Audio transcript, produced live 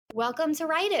Welcome to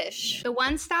Writish, the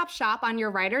one-stop shop on your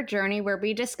writer journey where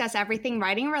we discuss everything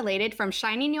writing related from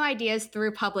shiny new ideas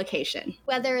through publication.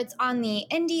 Whether it's on the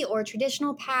indie or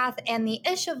traditional path and the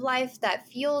ish of life that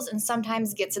fuels and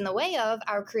sometimes gets in the way of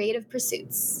our creative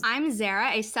pursuits. I'm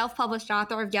Zara, a self-published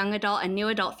author of young adult and new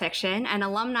adult fiction, an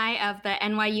alumni of the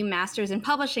NYU Masters in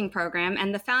Publishing program,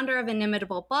 and the founder of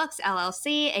Inimitable Books,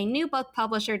 LLC, a new book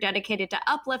publisher dedicated to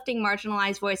uplifting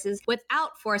marginalized voices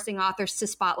without forcing authors to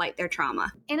spotlight their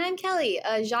trauma. And I'm Kelly,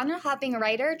 a genre-hopping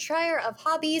writer, trier of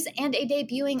hobbies, and a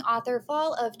debuting author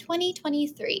fall of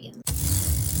 2023.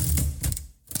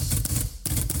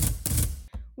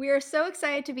 We are so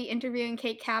excited to be interviewing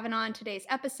Kate Kavanaugh in today's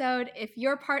episode. If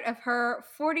you're part of her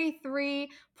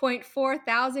 43.4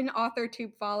 thousand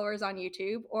AuthorTube followers on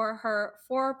YouTube or her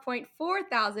 4.4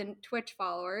 thousand Twitch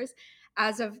followers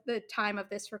as of the time of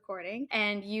this recording,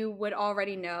 and you would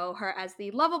already know her as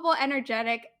the lovable,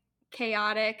 energetic,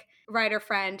 chaotic writer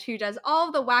friend who does all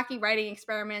of the wacky writing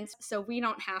experiments so we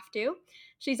don't have to.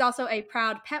 She's also a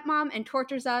proud pet mom and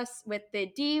tortures us with the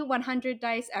D100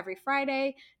 dice every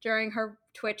Friday during her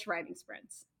Twitch writing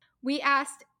sprints. We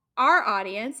asked our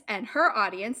audience and her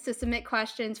audience to submit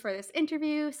questions for this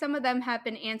interview. Some of them have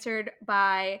been answered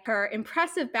by her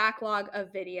impressive backlog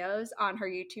of videos on her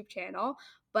YouTube channel,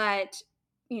 but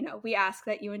we ask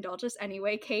that you indulge us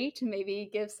anyway, Kate, to maybe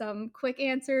give some quick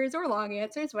answers or long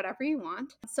answers, whatever you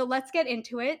want. So let's get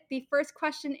into it. The first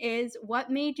question is,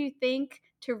 what made you think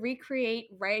to recreate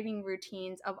writing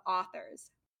routines of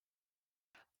authors?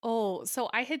 Oh, so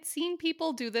I had seen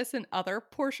people do this in other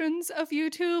portions of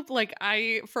YouTube. Like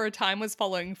I, for a time, was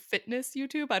following fitness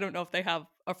YouTube. I don't know if they have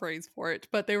a phrase for it,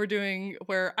 but they were doing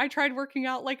where I tried working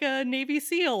out like a Navy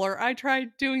SEAL or I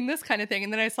tried doing this kind of thing.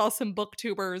 And then I saw some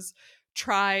booktubers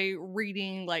try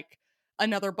reading like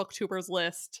another booktuber's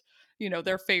list,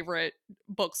 their favorite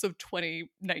books of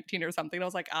 2019 or something. I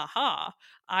was like, aha,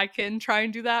 I can try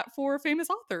and do that for famous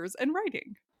authors and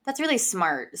writing. That's really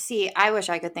smart. See, I wish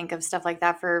I could think of stuff like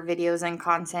that for videos and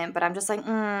content, but I'm just like,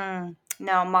 no,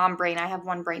 mom brain. I have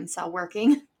one brain cell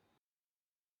working.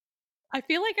 I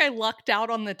feel like I lucked out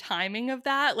on the timing of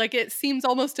that. Like, it seems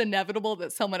almost inevitable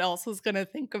that someone else was going to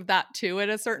think of that too at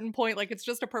a certain point. Like, it's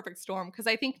just a perfect storm. Because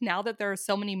I think now that there are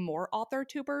so many more author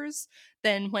tubers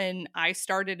than when I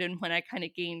started and when I kind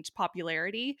of gained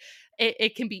popularity,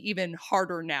 it can be even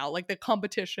harder now. Like, the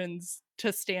competitions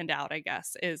to stand out, I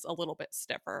guess, is a little bit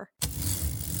stiffer.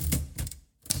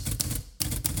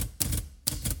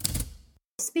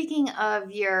 Speaking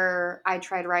of your I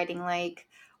Tried Writing Like,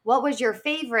 what was your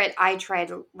favorite I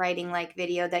Tried Writing Like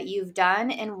video that you've done,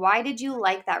 and why did you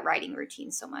like that writing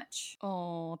routine so much?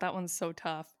 Oh, that one's so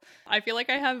tough. I feel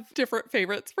like I have different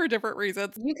favorites for different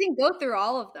reasons. You can go through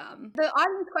all of them. The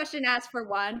audience question asks for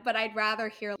one, but I'd rather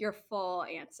hear your full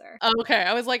answer. Okay,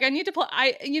 I was like, I need to play.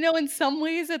 In some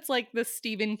ways, it's like the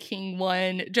Stephen King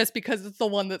one, just because it's the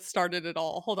one that started it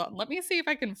all. Hold on, let me see if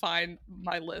I can find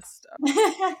my list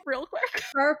real quick.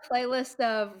 Her playlist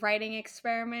of writing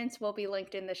experiments will be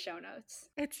linked in the show notes.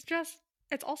 It's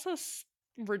also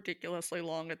ridiculously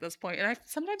long at this point, and I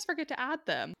sometimes forget to add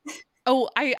them. Oh,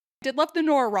 I did love the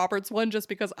Nora Roberts one just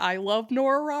because I love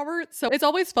Nora Roberts. So it's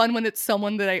always fun when it's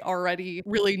someone that I already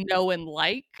really know and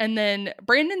like. And then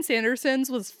Brandon Sanderson's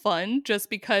was fun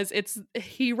just because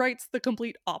he writes the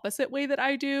complete opposite way that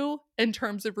I do in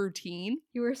terms of routine.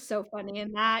 You were so funny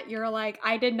in that. You're like,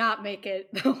 I did not make it.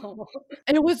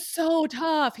 It was so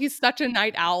tough. He's such a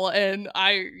night owl, and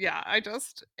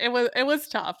it was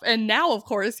tough. And now, of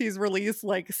course, he's released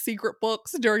like secret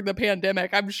books during the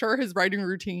pandemic. I'm sure his writing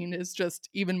routine is just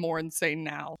even more insane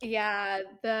now. Yeah,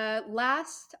 the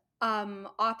last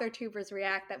AuthorTubers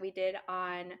React that we did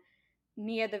on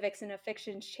Nia the Vixen of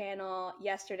Fiction's channel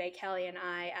yesterday, Kelly and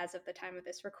I, as of the time of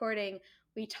this recording,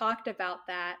 we talked about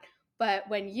that. But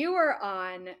when you were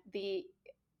on the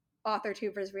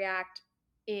AuthorTubers React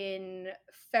in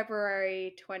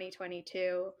February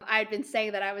 2022, I'd been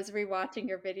saying that I was rewatching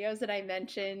your videos and I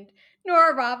mentioned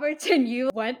Nora Roberts, and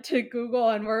you went to Google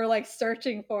and were like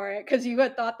searching for it because you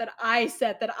had thought that I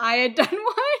said that I had done one.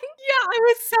 Yeah, I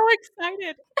was so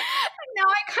excited. Now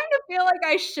I kind of feel like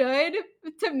I should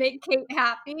to make Kate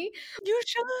happy. You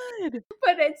should.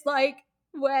 But it's like,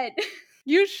 what?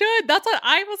 You should. That's what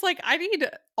I was like.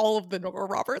 all of the Nora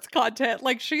Roberts content.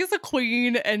 Like, she is a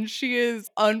queen and she is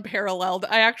unparalleled.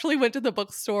 I actually went to the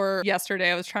bookstore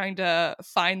yesterday. I was trying to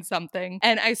find something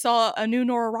and I saw a new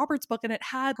Nora Roberts book and it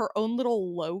had her own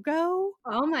little logo,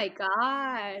 Oh my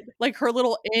God. like her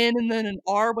little N and then an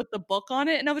R with the book on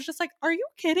it. And I was just like, are you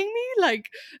kidding me? Like,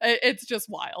 it's just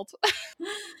wild.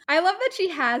 I love that she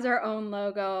has her own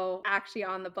logo actually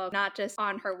on the book, not just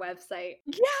on her website.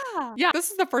 Yeah. Yeah.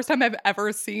 This is the first time I've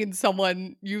ever seen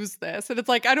someone use this. And it's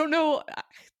like, I don't know.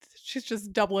 She's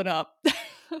just doubling up.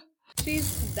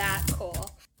 She's that cool.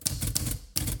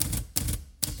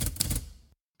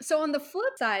 So, on the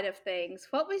flip side of things,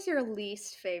 what was your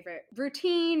least favorite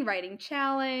routine, writing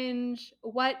challenge?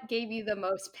 What gave you the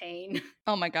most pain?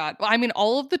 Oh my God. Well, I mean,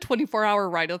 all of the 24-hour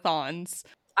write-a-thons.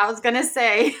 I was gonna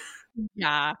say.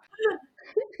 Yeah.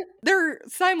 They're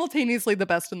simultaneously the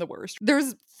best and the worst.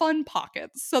 There's fun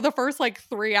pockets. So the first like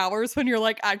 3 hours when you're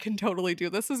like, I can totally do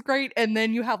this is great. And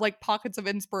then you have like pockets of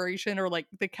inspiration or like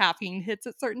the caffeine hits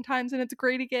at certain times and it's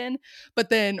great again. But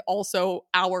then also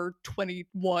hour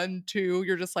 21, 2,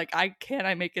 you're just like, I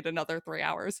make it another 3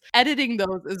 hours. Editing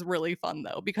those is really fun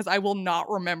though, because I will not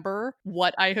remember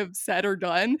what I have said or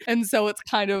done. And so it's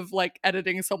kind of like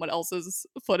editing someone else's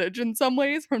footage in some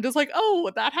ways from just like,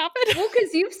 oh, that happened. Well,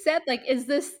 because you've said, like, is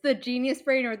this the genius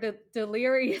brain or the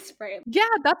delirious brain? Yeah,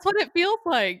 that's what it feels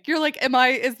like. You're like,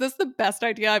 is this the best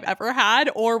idea I've ever had?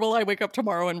 Or will I wake up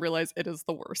tomorrow and realize it is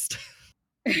the worst?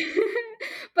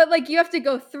 But like you have to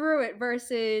go through it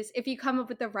versus if you come up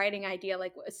with the writing idea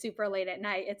like super late at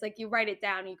night, it's like you write it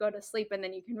down, you go to sleep, and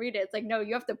then you can read it. It's like, no,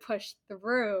 you have to push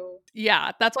through.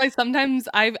 Yeah, that's why sometimes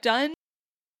I've done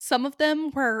some of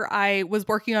them where I was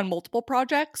working on multiple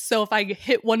projects. So if I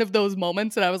hit one of those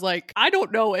moments and I was like, I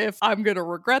don't know if I'm going to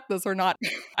regret this or not,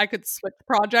 I could switch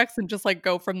projects and just like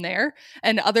go from there.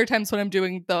 And other times when I'm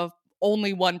doing the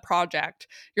only one project,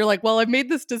 you're like, well, I've made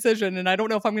this decision and I don't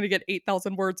know if I'm going to get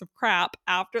 8,000 words of crap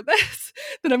after this,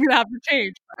 then I'm going to have to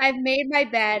change. I've made my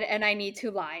bed and I need to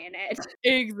lie in it.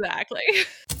 Exactly.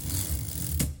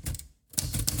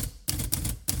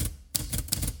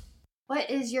 What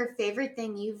is your favorite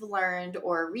thing you've learned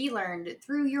or relearned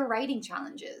through your writing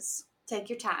challenges? Take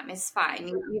your time. It's fine.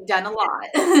 You've done a lot.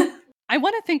 I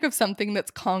want to think of something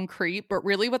that's concrete, but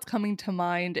really what's coming to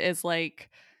mind is like,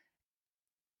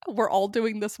 we're all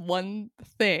doing this one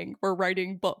thing. We're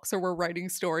writing books or we're writing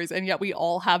stories, and yet we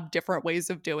all have different ways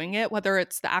of doing it, whether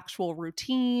it's the actual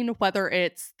routine, whether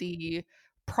it's the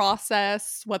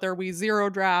process, whether we zero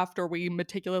draft or we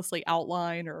meticulously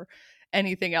outline or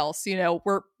anything else,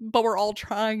 we're all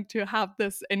trying to have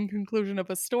this end conclusion of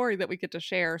a story that we get to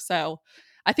share. So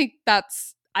I think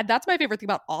that's my favorite thing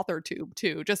about AuthorTube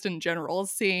too, just in general,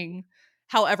 seeing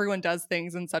how everyone does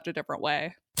things in such a different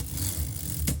way.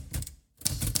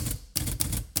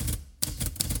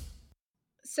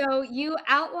 So you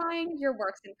outline your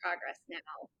works in progress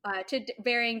now to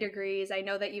varying degrees. I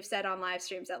know that you've said on live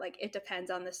streams that like it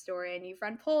depends on the story, and you've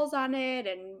run polls on it.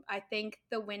 And I think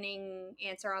the winning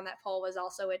answer on that poll was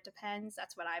also it depends.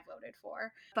 That's what I voted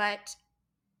for. But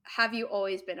have you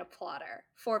always been a plotter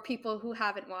for people who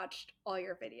haven't watched all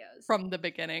your videos? From the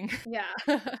beginning.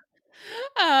 Yeah.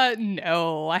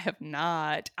 No, I have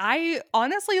not. I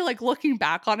honestly, like, looking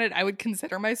back on it, I would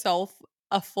consider myself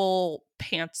a full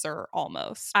pantser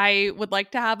almost. I would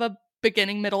like to have a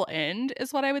beginning, middle, end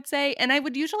is what I would say. And I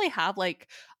would usually have like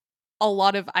a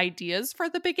lot of ideas for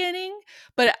the beginning,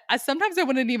 but sometimes I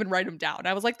wouldn't even write them down.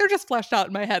 I was like, they're just fleshed out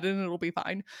in my head and it'll be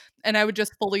fine. And I would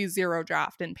just fully zero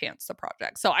draft and pants the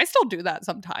project. So I still do that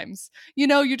sometimes.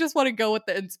 You just want to go with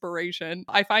the inspiration.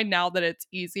 I find now that it's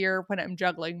easier when I'm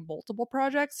juggling multiple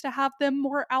projects to have them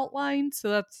more outlined. So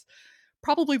that's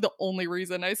probably the only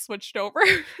reason I switched over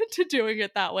to doing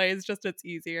it that way, is just it's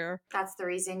easier. That's the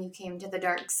reason you came to the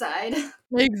dark side.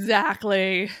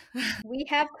 Exactly. We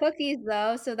have cookies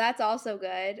though, so that's also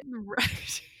good.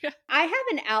 Right. I have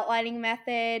an outlining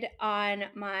method on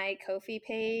my Ko-fi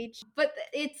page, but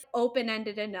it's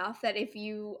open-ended enough that if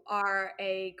you are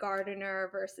a gardener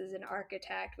versus an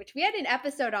architect, which we had an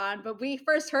episode on, but we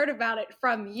first heard about it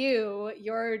from you,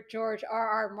 your George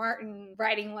R.R. Martin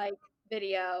writing like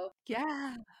video.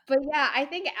 Yeah. But yeah, I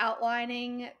think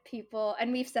outlining people,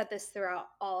 and we've said this throughout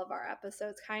all of our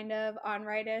episodes kind of on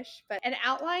Rightish, but an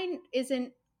outline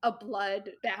isn't a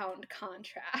blood-bound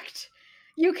contract.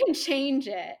 You can change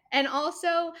it. And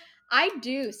also, I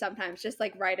do sometimes just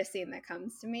like write a scene that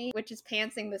comes to me, which is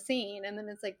pantsing the scene. And then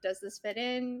it's like, does this fit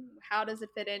in? How does it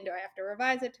fit in? Do I have to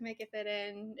revise it to make it fit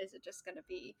in? Is it just going to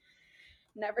be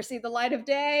never see the light of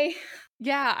day?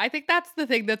 Yeah, I think that's the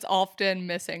thing that's often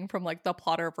missing from like the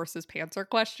plotter versus pantser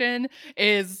question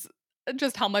is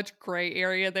just how much gray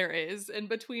area there is in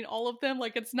between all of them.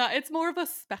 Like it's more of a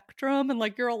spectrum, and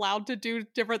like you're allowed to do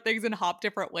different things and hop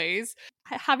different ways.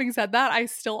 Having said that, I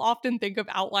still often think of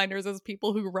outliners as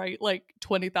people who write like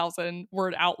 20,000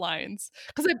 word outlines,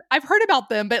 because I've heard about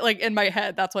them, but like in my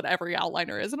head that's what every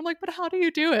outliner is, and I'm like, but how do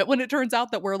you do it, when it turns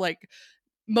out that we're like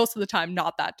most of the time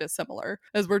not that dissimilar,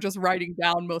 as we're just writing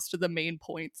down most of the main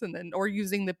points and then or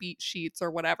using the beat sheets or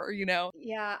whatever, you know.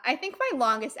 Yeah, I think my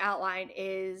longest outline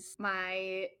is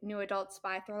my new adult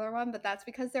spy thriller one, but that's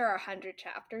because there are 100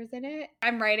 chapters in it.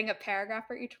 I'm writing a paragraph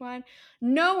for each one,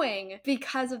 knowing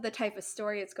because of the type of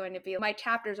story it's going to be, my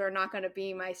chapters are not going to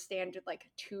be my standard like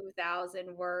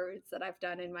 2,000 words that I've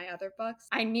done in my other books.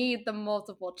 I need the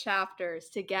multiple chapters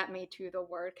to get me to the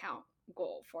word count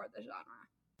goal for the genre.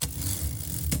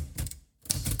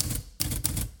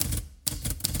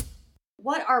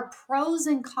 What are pros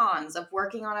and cons of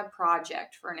working on a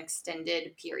project for an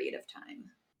extended period of time?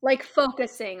 Like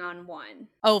focusing on one.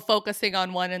 Oh, focusing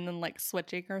on one and then like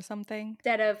switching or something.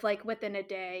 Instead of like within a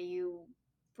day you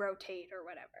rotate or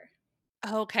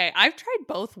whatever. Okay, I've tried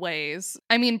both ways.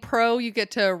 I mean, pro, you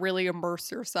get to really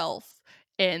immerse yourself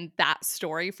in that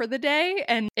story for the day,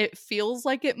 and it feels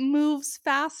like it moves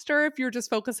faster if you're just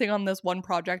focusing on this one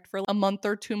project for a month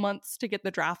or 2 months to get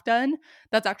the draft done.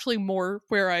 That's actually more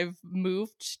where I've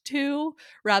moved to,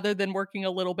 rather than working a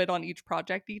little bit on each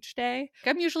project each day.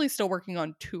 I'm usually still working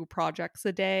on 2 projects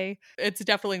a day. It's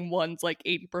definitely one's like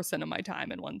 80% of my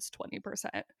time and one's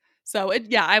 20%. So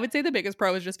yeah, I would say the biggest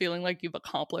pro is just feeling like you've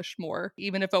accomplished more,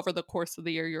 even if over the course of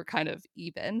the year you're kind of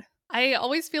even. I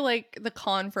always feel like the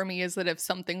con for me is that if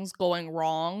something's going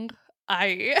wrong,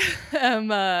 I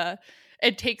am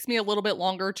it takes me a little bit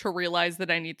longer to realize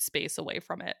that I need space away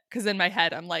from it. Because in my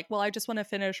head, I'm like, well, I just want to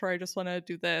finish, or I just want to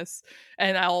do this.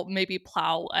 And I'll maybe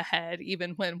plow ahead,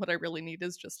 even when what I really need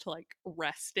is just to like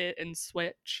rest it and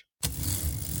switch.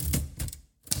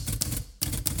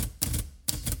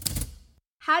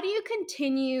 How do you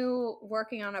continue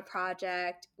working on a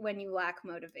project when you lack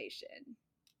motivation?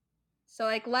 So,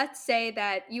 like, let's say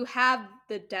that you have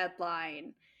the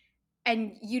deadline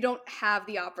and you don't have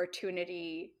the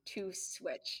opportunity to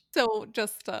switch. So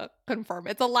just to confirm,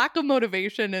 it's a lack of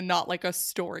motivation and not like a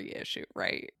story issue,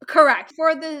 right? Correct.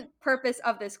 For the purpose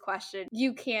of this question,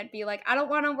 you can't be like, I don't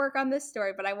want to work on this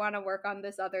story, but I want to work on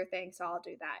this other thing, so I'll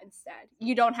do that instead.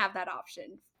 You don't have that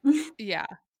option. Yeah.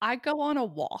 I go on a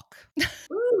walk.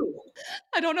 Ooh.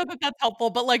 I don't know that that's helpful,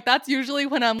 but like that's usually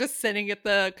when I'm just sitting at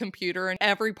the computer and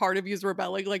every part of you is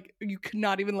rebelling. Like you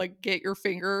cannot even like get your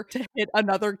finger to hit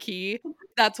another key.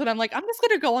 That's when I'm like, I'm just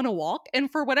gonna go on a walk.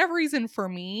 And for whatever reason, for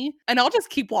me, and I'll just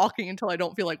keep walking until I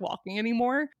don't feel like walking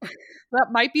anymore. That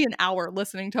might be an hour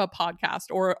listening to a podcast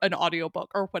or an audiobook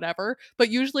or whatever. But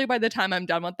usually by the time I'm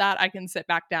done with that, I can sit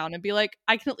back down and be like,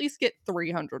 I can at least get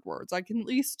 300 words. I can at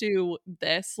least do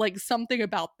this. Like something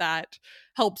about that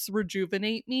helps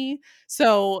rejuvenate me.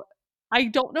 So I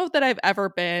don't know that I've ever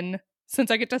been, since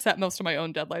I get to set most of my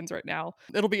own deadlines right now.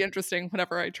 It'll be interesting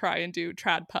whenever I try and do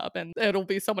Trad Pub and it'll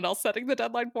be someone else setting the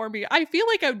deadline for me. I feel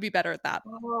like I would be better at that.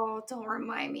 Oh, don't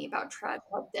remind me about Trad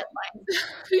Pub deadlines.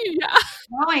 Yeah.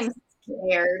 Now I'm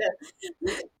scared.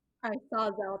 I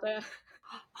saw Zelda.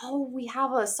 Oh, we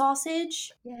have a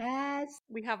sausage? Yes.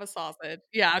 We have a sausage.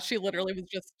 Yeah, she literally was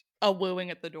just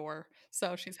wooing at the door.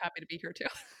 So she's happy to be here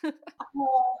too.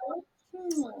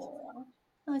 Oh,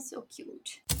 that's so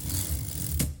cute.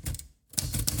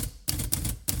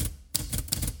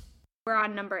 We're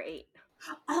on number 8.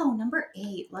 Oh, number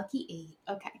 8. Lucky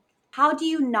 8. Okay. How do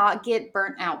you not get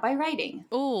burnt out by writing?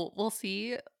 Oh, we'll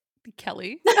see.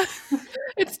 Kelly.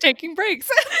 It's taking breaks.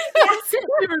 Yes.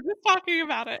 We were just talking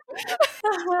about it.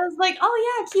 I was like,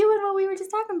 oh yeah, cute and what we were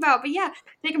just talking about. But yeah,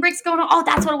 taking breaks, going on. Oh,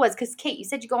 that's what it was. Because Kate, you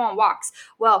said you go on walks.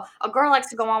 Well, a girl likes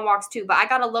to go on walks too, but I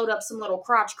got to load up some little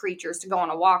crotch creatures to go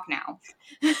on a walk now.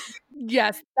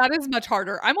 Yes, that is much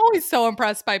harder. I'm always so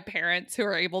impressed by parents who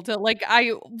are able to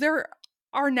there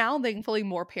are now thankfully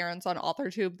more parents on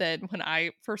AuthorTube than when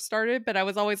I first started, but I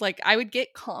was always like, I would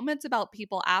get comments about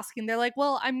people asking, they're like,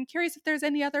 well, I'm curious if there's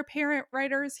any other parent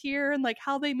writers here and like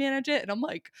how they manage it. And I'm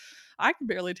like, I can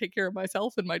barely take care of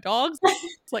myself and my dogs.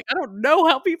 It's like, I don't know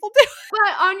how people do it.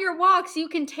 But on your walks, you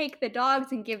can take the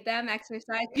dogs and give them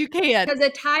exercise. You can. Because a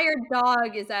tired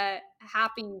dog is a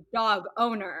happy dog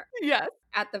owner. Yes.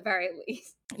 At the very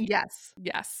least. Yes.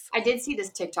 Yes. I did see this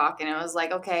TikTok and it was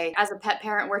like, okay, as a pet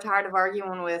parent, we're tired of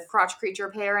arguing with crotch creature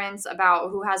parents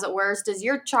about who has it worse. Does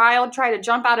your child try to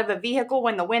jump out of a vehicle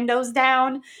when the window's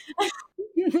down?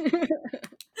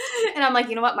 And I'm like,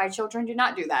 you know what? My children do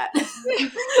not do that.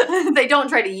 They don't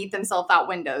try to yeet themselves out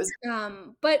windows.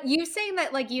 But you saying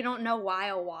that like you don't know why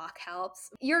a walk helps.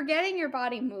 You're getting your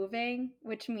body moving,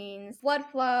 which means blood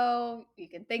flow, you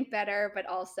can think better, but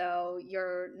also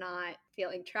you're not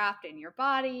feeling trapped in your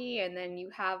body, and then you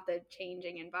have the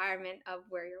changing environment of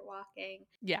where you're walking.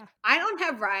 Yeah. I don't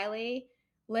have Riley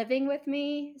living with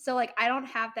me, so like I don't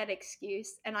have that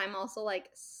excuse, and I'm also like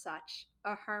such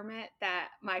a hermit that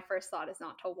my first thought is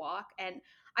not to walk. And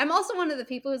I'm also one of the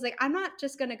people who's like, I'm not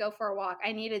just gonna go for a walk,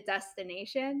 I need a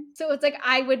destination. So it's like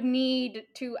I would need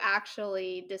to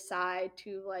actually decide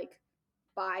to like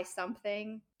buy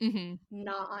something Hmm.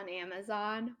 not on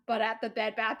Amazon, but at the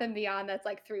Bed Bath and Beyond that's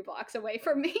like 3 blocks away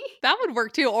from me. That would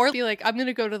work too. Or be like, I'm going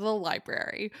to go to the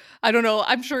library. I don't know.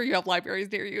 I'm sure you have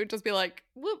libraries near you. Just be like,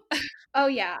 whoop. Oh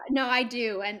yeah, no, I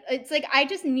do. And it's like I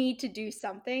just need to do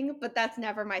something, but that's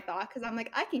never my thought because I'm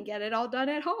like, I can get it all done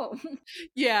at home.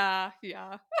 Yeah.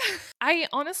 Yeah. I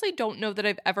honestly don't know that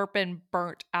I've ever been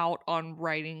burnt out on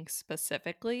writing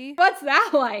specifically. What's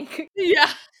that like?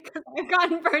 Yeah. I've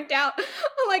gotten burnt out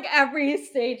on like every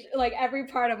stage, like every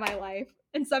part of my life,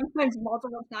 and sometimes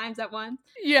multiple times at once.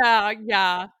 Yeah,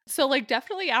 yeah. So like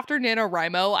definitely after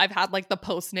NaNoWriMo, I've had like the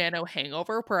post nano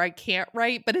hangover where I can't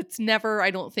write, but it's never,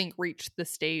 I don't think, reached the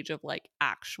stage of like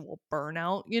actual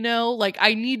burnout, you know? Like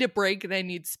I need a break and I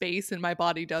need space and my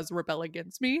body does rebel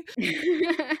against me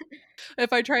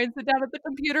if I try and sit down at the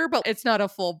computer, but it's not a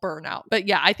full burnout. But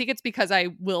yeah, I think it's because I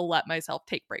will let myself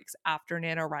take breaks after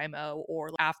NaNoWriMo or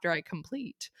after I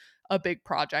complete a big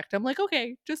project. I'm like,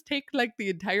 okay, just take like the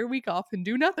entire week off and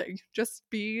do nothing. Just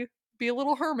be a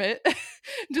little hermit.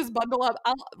 Just bundle up.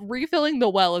 Refilling the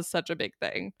well is such a big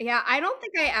thing. Yeah, I don't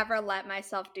think I ever let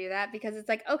myself do that because it's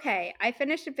like, okay, I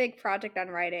finished a big project on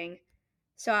writing,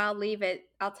 so I'll leave it.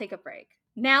 I'll take a break.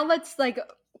 Now let's like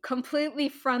completely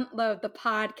front load the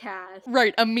podcast.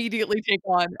 Right, immediately take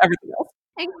on everything else.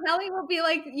 And Kelly will be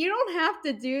like, you don't have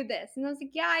to do this. And I was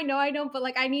like, yeah, I know, but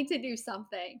like I need to do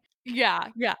something. Yeah,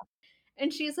 yeah.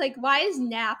 And she's like, why is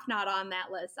nap not on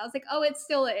that list? I was like, oh, it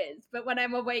still is. But when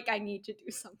I'm awake, I need to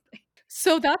do something.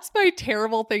 So that's my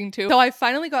terrible thing too. So I've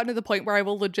finally gotten to the point where I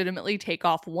will legitimately take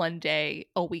off one day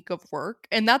a week of work.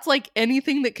 And that's like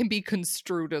anything that can be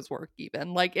construed as work,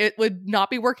 even. Like it would not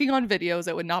be working on videos.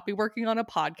 It would not be working on a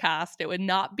podcast. It would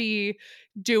not be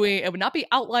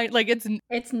outlined. Like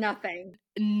It's nothing.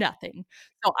 nothing.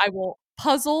 So I will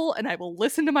puzzle and I will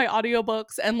listen to my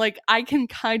audiobooks. And like I can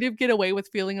kind of get away with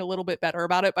feeling a little bit better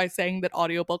about it by saying that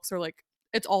audiobooks are like,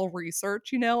 it's all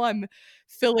research, you know? I'm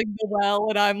filling the well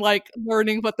and I'm like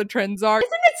learning what the trends are.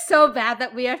 Isn't it so bad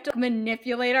that we have to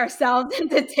manipulate ourselves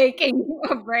into taking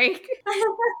a break?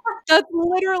 That's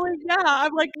literally, yeah.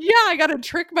 I'm like, yeah, I gotta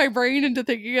trick my brain into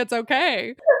thinking it's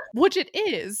okay, which it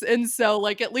is. And so,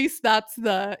 like, at least that's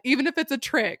even if it's a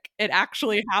trick, it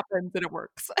actually happens and it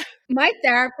works. My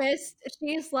therapist,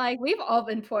 she's like, we've all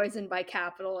been poisoned by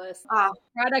capitalists,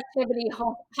 productivity,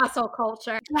 hustle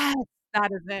culture. Yes, that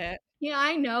is it. Yeah,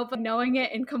 I know, but knowing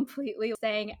it and completely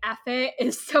saying F it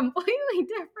is completely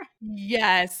different.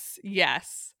 Yes,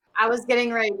 yes. I was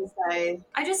getting ready to say,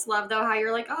 I just love though how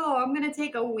you're like, oh, I'm going to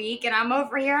take a week and I'm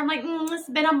over here. I'm like, it's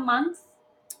been a month.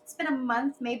 It's been a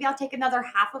month. Maybe I'll take another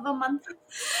half of a month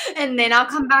and then I'll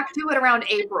come back to it around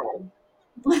April.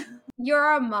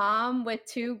 You're a mom with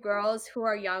 2 girls who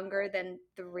are younger than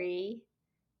 3,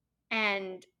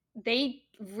 and they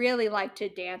really like to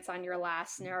dance on your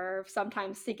last nerve,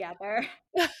 sometimes together.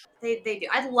 They do.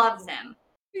 I love them.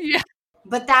 Yeah.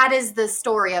 But that is the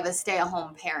story of a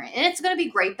stay-at-home parent. And it's going to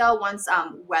be great, though, once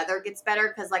weather gets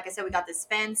better. Because, like I said, we got this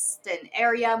fenced-in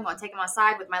area. I'm going to take them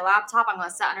outside with my laptop. I'm going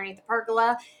to sit underneath the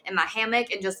pergola in my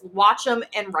hammock and just watch them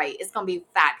and write. It's going to be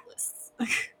fabulous.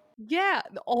 Yeah.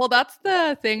 Well, that's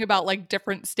the thing about like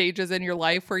different stages in your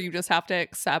life where you just have to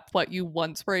accept what you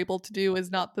once were able to do is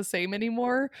not the same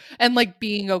anymore. And like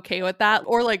being okay with that.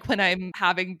 Or like when I'm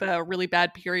having the really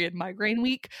bad period migraine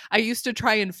week, I used to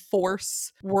try and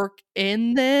force work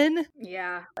in then.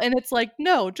 Yeah. And it's like,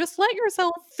 no, just let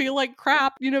yourself feel like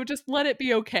crap. You know, just let it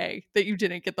be okay that you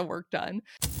didn't get the work done.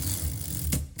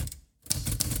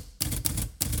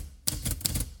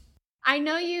 I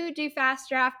know you do fast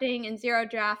drafting and zero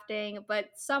drafting, but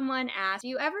someone asked, do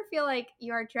you ever feel like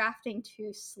you are drafting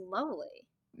too slowly?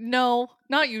 No,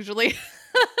 not usually.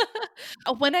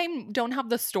 When I don't have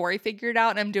the story figured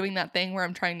out and I'm doing that thing where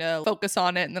I'm trying to focus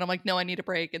on it and then I'm like, no, I need a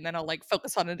break. And then I'll like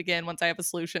focus on it again once I have a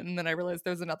solution. And then I realize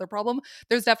there's another problem.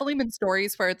 There's definitely been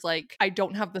stories where it's like, I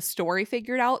don't have the story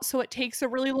figured out. So it takes a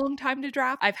really long time to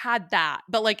draft. I've had that.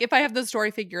 But like, if I have the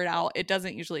story figured out, it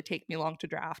doesn't usually take me long to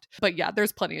draft. But yeah,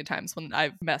 there's plenty of times when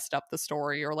I've messed up the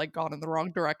story or like gone in the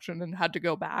wrong direction and had to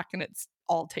go back and it's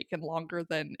all taken longer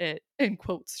than it in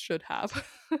quotes should have.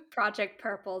 Project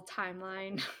Purple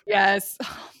timeline. Yes.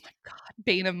 Oh my God.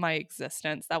 Bane of my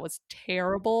existence. That was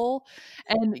terrible.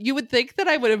 And you would think that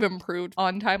I would have improved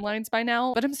on timelines by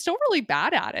now, but I'm still really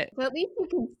bad at it. So at least you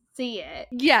can see it.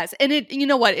 Yes. And you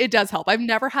know what? It does help. I've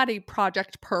never had a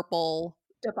Project Purple.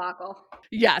 Debacle.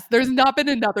 Yes, there's not been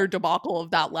another debacle of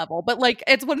that level, but like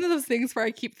it's one of those things where I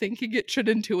keep thinking it should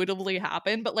intuitively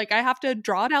happen, but like I have to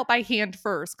draw it out by hand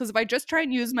first because if I just try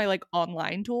and use my like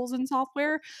online tools and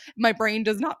software, my brain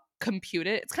does not compute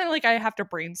it. It's kind of like I have to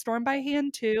brainstorm by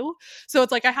hand too. So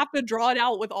it's like I have to draw it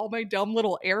out with all my dumb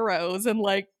little arrows and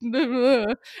like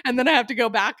and then I have to go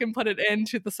back and put it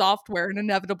into the software and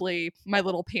inevitably my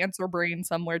little pantser brain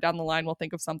somewhere down the line will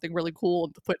think of something really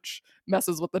cool which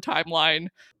messes with the timeline.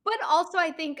 But also,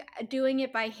 I think doing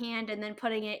it by hand and then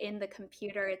putting it in the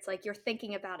computer, it's like you're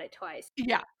thinking about it twice.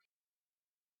 Yeah.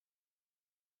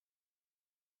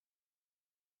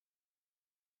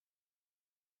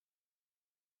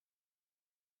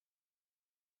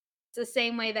 It's the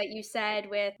same way that you said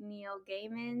with Neil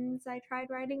Gaiman's I Tried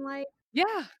Writing Light.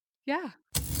 Yeah. Yeah.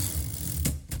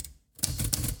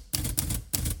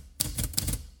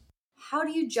 How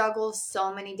do you juggle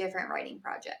so many different writing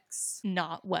projects?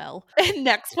 Not well.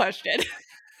 Next question.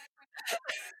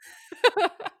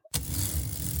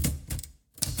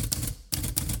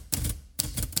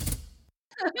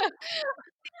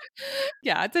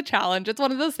 Yeah, it's a challenge. It's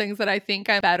one of those things that I think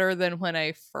I'm better than when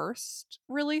I first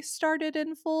really started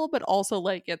in full, but also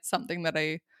like it's something that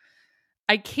I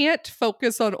can't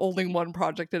focus on only one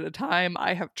project at a time.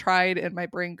 I have tried and my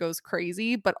brain goes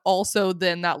crazy, but also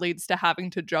then that leads to having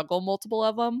to juggle multiple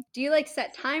of them. Do you like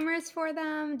set timers for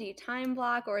them? Do you time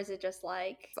block or is it just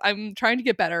like I'm trying to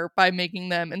get better by making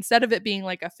them instead of it being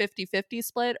like a 50-50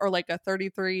 split or like a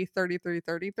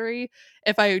 33-33-33,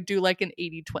 if I do like an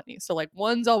 80-20. So like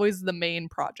one's always the main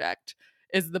project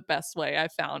is the best way I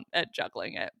found at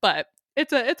juggling it. But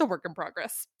it's a work in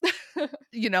progress.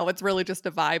 It's really just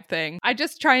a vibe thing. I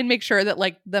just try and make sure that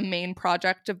like the main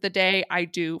project of the day I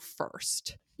do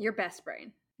first. your best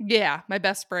brain? Yeah, my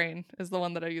best brain is the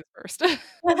one that I use first.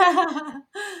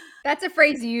 That's a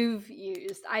phrase you've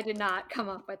used. I did not come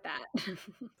up with that.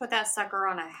 Put that sucker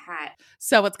on a hat.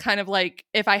 So it's kind of like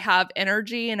if I have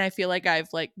energy and I feel like I've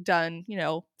like done,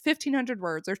 1,500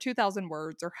 words or 2,000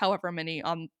 words or however many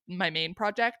on my main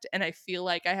project and I feel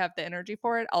like I have the energy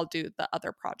for it, I'll do the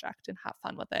other project and have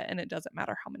fun with it. And it doesn't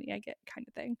matter how many I get kind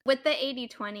of thing. With the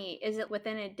 80-20, is it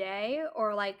within a day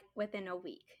or like within a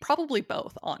week? Probably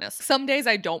both, honest. Some days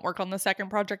I don't work on the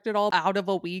second project at all. Out of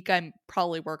a week, I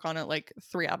probably work on it like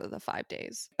 3 out of the 5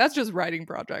 days. That's just writing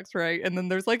projects, right? And then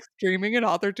there's like streaming and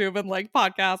AuthorTube and like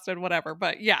podcast and whatever.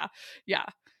 But yeah.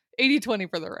 80-20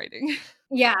 for the writing.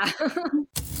 Yeah.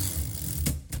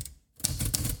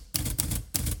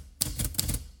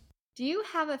 Do you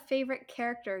have a favorite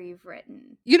character you've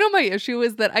written? My issue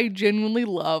is that I genuinely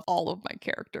love all of my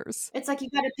characters. It's like you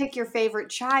got to pick your favorite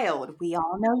child. We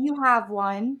all know you have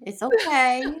one. It's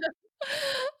okay.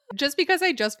 Just because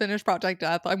I just finished Project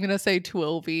Death, I'm going to say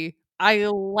Twilvy. I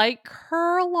like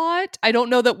her a lot. I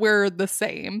don't know that we're the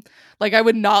same. Like, I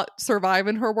would not survive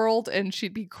in her world and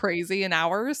she'd be crazy in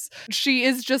ours. She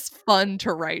is just fun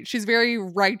to write. She's very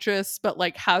righteous, but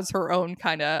like has her own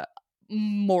kind of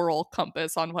moral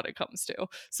compass on what it comes to.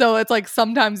 So it's like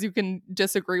sometimes you can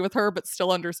disagree with her, but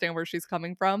still understand where she's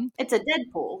coming from. It's a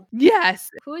Deadpool. Yes.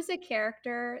 Who is a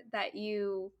character that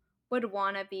you would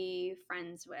want to be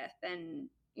friends with and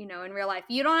in real life?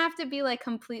 You don't have to be like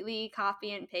completely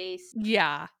copy and paste.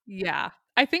 Yeah.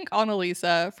 I think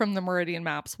Annalisa from the Meridian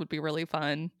Maps would be really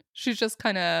fun. She's just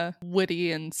kind of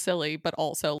witty and silly, but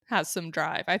also has some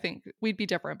drive. I think we'd be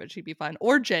different, but she'd be fun.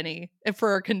 Or Jenny, if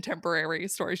for a contemporary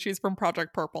story. She's from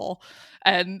Project Purple.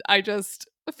 And I just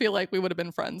feel like we would have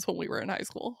been friends when we were in high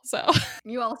school. So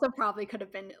you also probably could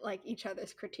have been like each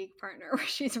other's critique partner where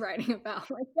she's writing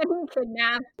about like getting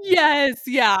kidnapped. Yes.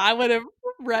 Yeah. I would have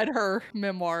read her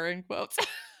memoir in quotes.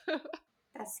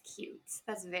 That's cute.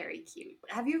 That's very cute.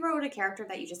 Have you wrote a character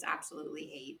that you just absolutely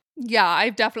hate? Yeah,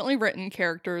 I've definitely written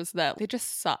characters that they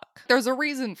just suck. There's a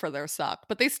reason for their suck,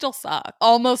 but they still suck.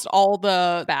 Almost all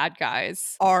the bad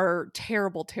guys are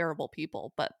terrible, terrible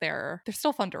people, but they're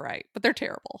still fun to write, but they're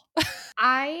terrible.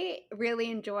 I really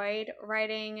enjoyed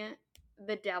writing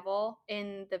the devil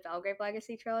in the Belgrave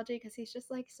Legacy trilogy because he's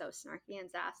just like so snarky and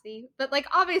sassy. But like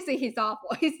obviously he's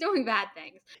awful. He's doing bad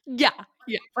things. Yeah.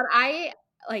 But I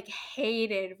like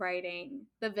hated writing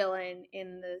the villain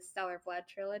in the Stellar Blood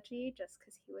trilogy just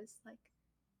because he was like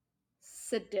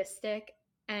sadistic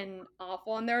and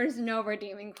awful, and there was no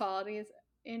redeeming qualities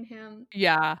in him.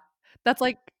 Yeah. That's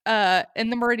like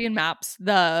in the Meridian Maps,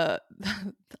 the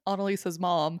Annalisa's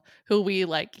mom, who we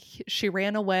like she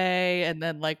ran away, and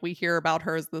then like we hear about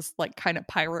her as this like kind of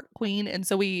pirate queen, and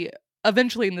so we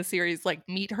eventually in the series like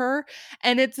meet her,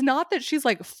 and it's not that she's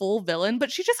like full villain,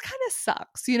 but she just kind of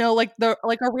sucks, you know, like the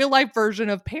like a real life version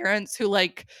of parents who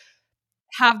like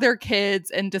have their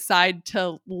kids and decide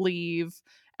to leave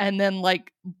and then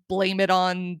like blame it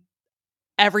on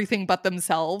everything but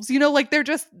themselves. You know, like they're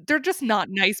just not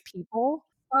nice people.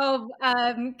 Oh,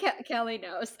 Kelly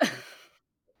knows.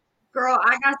 Girl,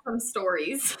 I got some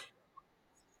stories.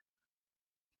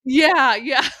 Yeah,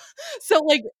 yeah. So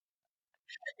like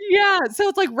yeah, so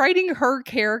it's like writing her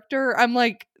character, I'm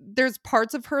like there's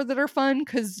parts of her that are fun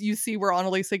cuz you see where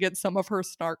Annalisa gets some of her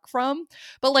snark from,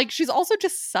 but like she's also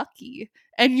just sucky.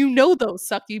 And you know those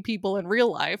sucky people in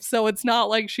real life. So it's not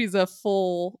like she's a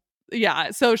full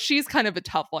yeah, so she's kind of a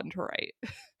tough one to write.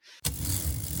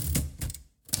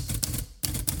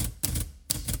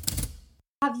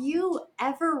 Have you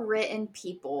ever written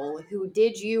people who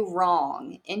did you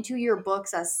wrong into your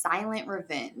books as silent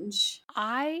revenge?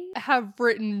 I have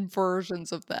written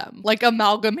versions of them, like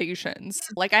amalgamations.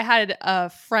 Like I had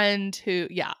a friend who,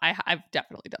 yeah, I've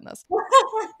definitely done this.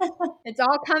 It's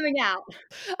all coming out.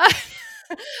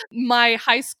 My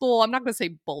high school, I'm not going to say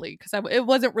bully because it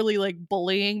wasn't really like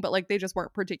bullying, but like they just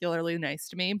weren't particularly nice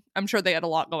to me. I'm sure they had a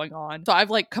lot going on. So I've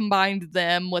like combined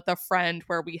them with a friend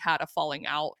where we had a falling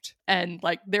out, and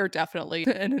like they're definitely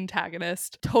an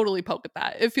antagonist. Totally poke at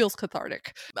that. It feels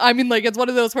cathartic. I mean, like it's one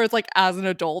of those where it's like as an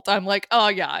adult, I'm like, oh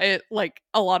yeah, it like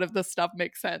a lot of this stuff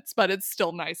makes sense, but it's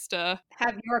still nice to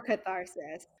Have your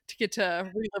catharsis. get to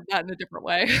relive that in a different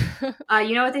way.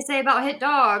 You know what they say about hit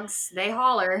dogs? They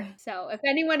holler. So if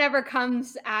anyone ever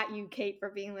comes at you, Kate, for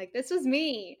being like, this was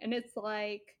me, and it's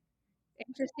like,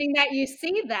 interesting that you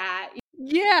see that.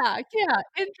 Yeah,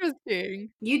 interesting.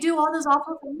 You do all those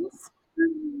awful things?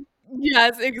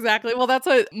 Yes, exactly. Well, that's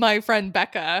what my friend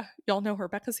Becca, y'all know her,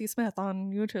 Becca C. Smith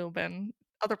on YouTube and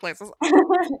other places.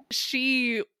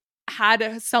 She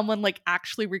had someone like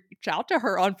actually reach out to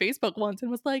her on Facebook once and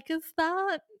was like, is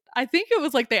that I think it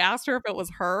was like they asked her if it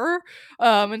was her.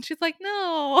 And she's like,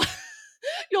 no.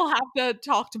 You'll have to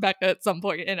talk to Becca at some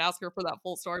point and ask her for that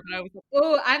full story. But I was like,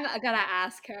 Oh, I'm gonna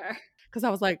ask her. because I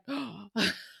was like,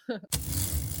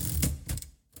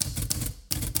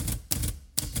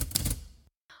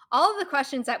 All of the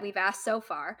questions that we've asked so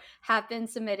far have been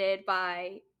submitted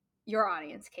by your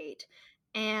audience, Kate.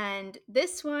 And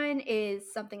this one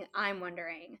is something I'm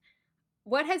wondering.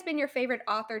 What has been your favorite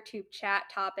AuthorTube chat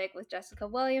topic with Jessica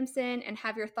Williamson, and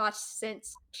have your thoughts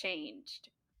since changed?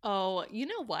 oh, you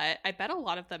know what? I bet a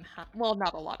lot of them have. Well,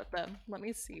 not a lot of them. Let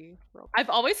me see. I've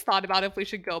always thought about if we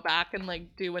should go back and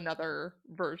like do another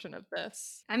version of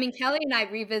this. I mean, Kelly and I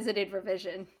revisited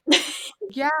Revision.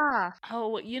 Yeah.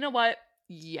 Oh, you know what?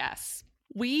 Yes.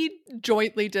 We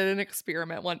jointly did an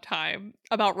experiment one time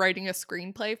about writing a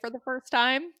screenplay for the first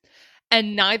time.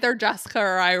 And neither Jessica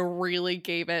or I really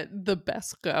gave it the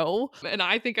best go. And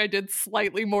I think I did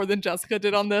slightly more than Jessica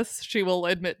did on this. She will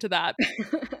admit to that.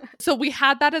 So we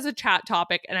had that as a chat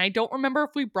topic. And I don't remember if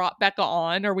we brought Becca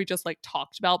on or we just like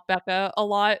talked about Becca a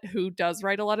lot, who does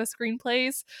write a lot of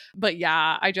screenplays. But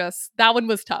yeah, that one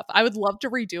was tough. I would love to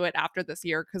redo it after this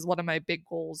year because one of my big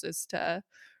goals is to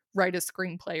write a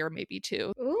screenplay or maybe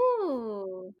two.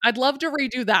 Ooh. I'd love to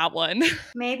redo that one.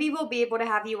 Maybe we'll be able to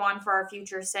have you on for our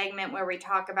future segment where we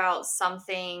talk about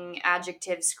something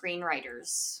adjective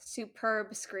screenwriters.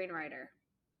 Superb screenwriter.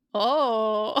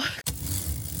 Oh.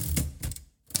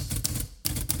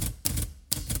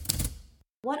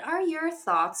 What are your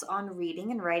thoughts on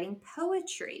reading and writing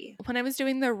poetry? When I was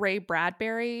doing the Ray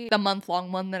Bradbury, the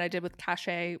month-long one that I did with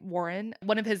Cache Warren,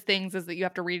 one of his things is that you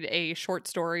have to read a short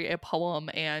story, a poem,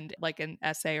 and like an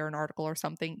essay or an article or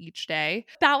something each day.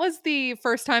 That was the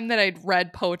first time that I'd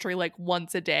read poetry like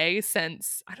once a day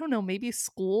since, I don't know, maybe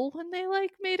school when they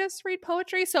like made us read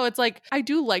poetry. So it's like, I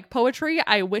do like poetry.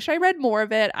 I wish I read more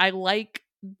of it. I like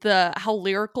how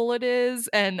lyrical it is,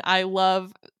 and I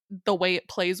love the way it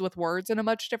plays with words in a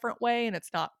much different way, and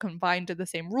it's not confined to the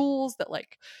same rules that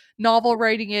like novel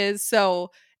writing is.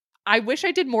 So I wish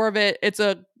I did more of it. It's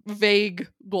a vague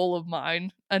goal of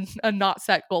mine, a not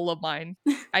set goal of mine.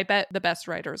 I bet the best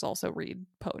writers also read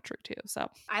poetry too. So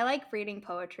I like reading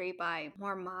poetry by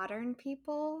more modern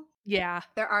people. yeah.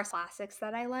 There are classics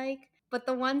that I like, but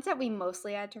the ones that we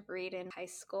mostly had to read in high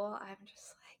school, I'm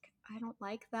just like, I don't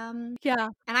like them. Yeah.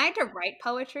 And I had to write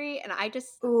poetry, and I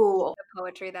just Ooh. the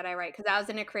poetry that I write because I was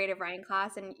in a creative writing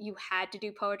class, and you had to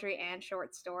do poetry and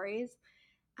short stories.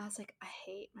 I was like, I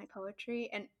hate my poetry.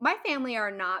 And my family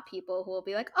are not people who will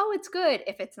be like, oh, it's good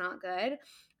if it's not good.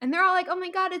 And they're all like, oh my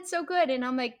God, it's so good. And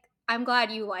I'm like, I'm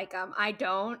glad you like them. I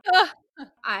don't.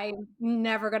 I'm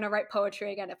never going to write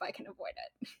poetry again if I can avoid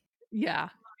it. Yeah.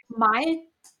 My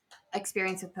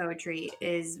experience with poetry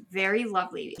is very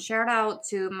lovely. Shout out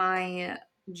to my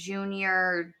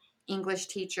junior English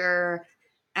teacher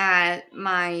at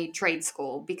my trade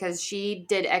school because she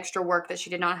did extra work that she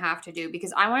did not have to do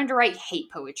because I wanted to write hate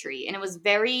poetry and it was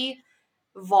very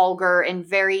vulgar and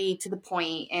very to the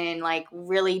point and like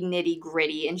really nitty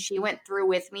gritty. And she went through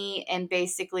with me and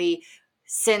basically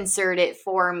censored it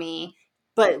for me,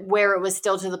 but where it was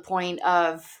still to the point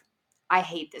of, I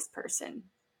hate this person.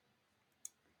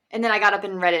 And then I got up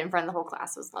and read it in front of the whole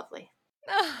class. It was lovely.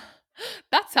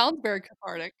 That sounds very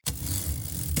cathartic.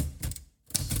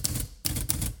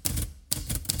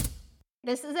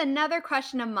 This is another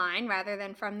question of mine rather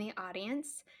than from the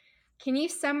audience. Can you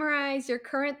summarize your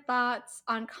current thoughts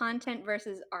on content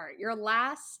versus art? Your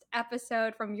last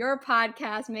episode from your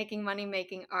podcast, Making Money,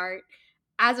 Making Art,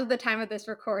 as of the time of this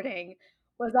recording,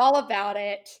 was all about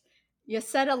it. You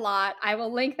said a lot. I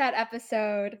will link that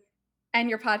episode and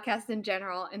your podcast in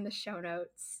general in the show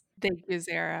notes. Thank you,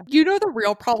 Zara. You know, the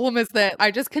real problem is that I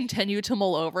just continue to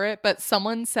mull over it, but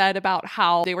someone said about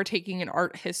how they were taking an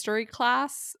art history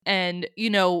class and, you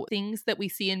know, things that we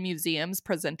see in museums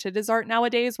presented as art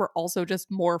nowadays were also just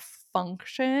more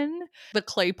function. The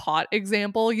clay pot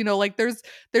example, you know, like there's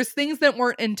things that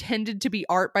weren't intended to be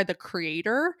art by the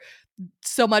creator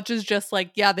so much as just like,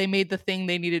 yeah, they made the thing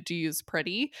they needed to use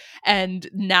pretty. And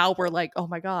now we're like, oh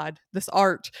my God, this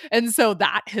art. And so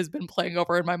that has been playing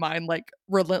over in my mind like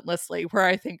relentlessly, where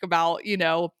I think about, you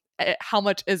know, how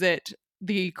much is it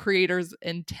the creator's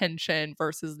intention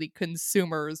versus the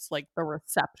consumer's like the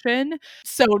reception.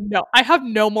 So no, I have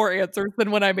no more answers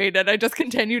than when I made it. I just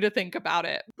continue to think about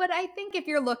it. But I think if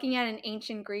you're looking at an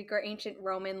ancient Greek or ancient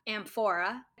Roman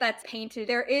amphora that's painted,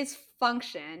 there is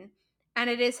function and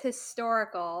it is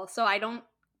historical. So I don't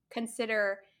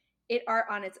consider it art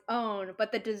on its own,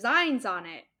 but the designs on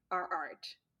it are art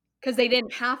because they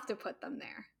didn't have to put them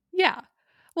there. Yeah.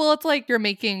 Well, it's like you're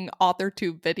making author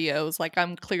tube videos. Like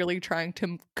I'm clearly trying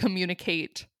to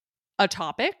communicate a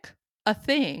topic, a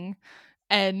thing.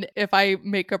 And if I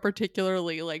make a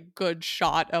particularly like good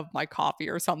shot of my coffee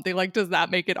or something, like, does that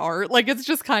make it art? Like, it's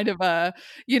just kind of a,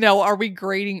 you know, are we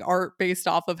grading art based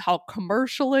off of how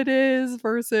commercial it is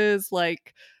versus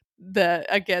like the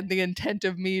intent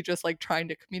of me just like trying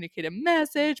to communicate a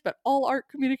message, but all art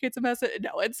communicates a message.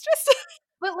 No, it's just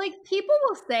But like people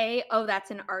will say, "Oh,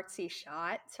 that's an artsy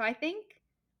shot." So I think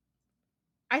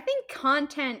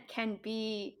content can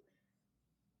be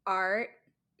art,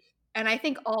 and I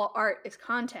think all art is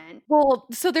content. well,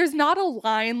 so there's not a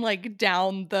line like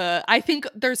down the I think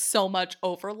there's so much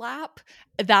overlap.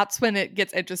 That's when it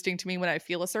gets interesting to me when I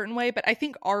feel a certain way, but I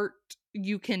think art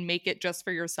you can make it just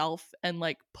for yourself and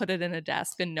like put it in a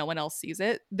desk and no one else sees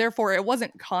it. Therefore, it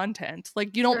wasn't content.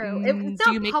 Like you don't True. It's do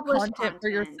not you make published content for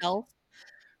content. yourself?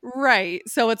 Right.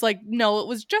 So it's like, no, it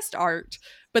was just art.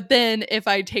 But then if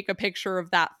I take a picture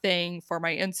of that thing for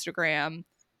my Instagram,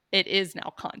 it is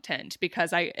now content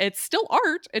because it's still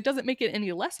art. It doesn't make it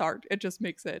any less art. It just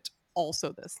makes it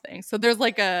also this thing. So there's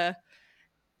like I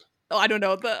don't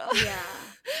know, Yeah.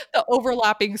 the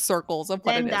overlapping circles of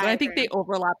what Venn it is. And I think they diagram.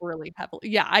 overlap really heavily.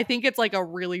 Yeah, I think it's like a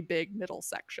really big middle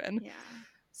section. Yeah.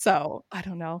 So I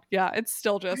don't know. Yeah, it's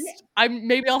still just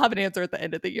maybe I'll have an answer at the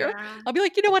end of the year. Yeah. I'll be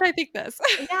like, you know what, I think this.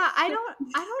 Yeah, I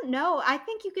don't know. I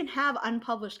think you can have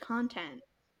unpublished content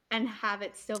and have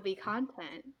it still be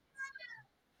content.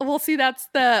 Well, see, that's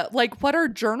the like, what are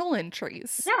journal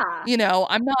entries? Yeah. You know,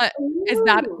 I'm not,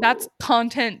 that's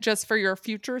content just for your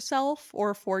future self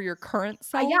or for your current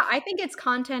self? Yeah, I think it's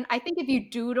content. I think if you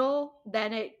doodle,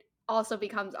 then it also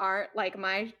becomes art. Like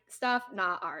my stuff,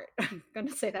 not art. I'm going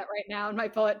to say that right now in my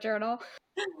bullet journal.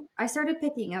 I started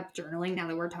picking up journaling now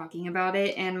that we're talking about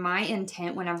it. And my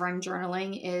intent whenever I'm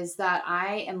journaling is that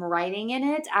I am writing in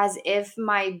it as if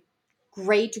my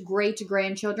great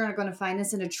grandchildren are going to find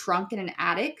this in a trunk in an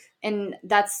attic. And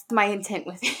that's my intent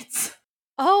with it.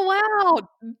 Oh,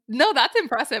 wow. No, that's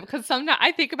impressive because sometimes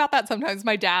I think about that sometimes.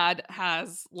 My dad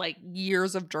has like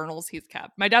years of journals he's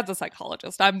kept. My dad's a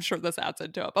psychologist. I'm sure this adds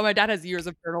into it, but my dad has years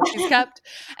of journals he's kept.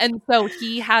 And so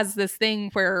he has this thing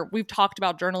where we've talked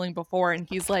about journaling before, and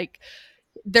he's like,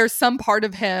 there's some part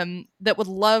of him that would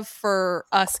love for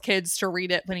us kids to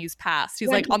read it when he's passed. He's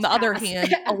When like, on he's the other passed.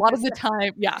 hand, a lot of the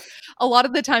time, yeah, a lot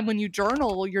of the time when you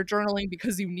journal, you're journaling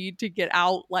because you need to get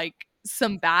out like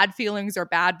some bad feelings or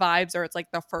bad vibes, or it's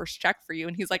like the first check for you.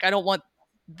 And he's like, I don't want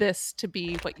this to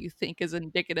be what you think is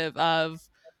indicative of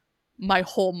my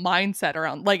whole mindset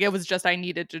around, like, it was just I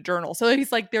needed to journal. So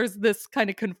he's like, there's this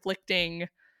kind of conflicting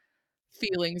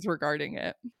feelings regarding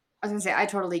it. I was gonna say, I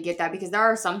totally get that because there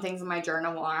are some things in my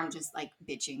journal where I'm just like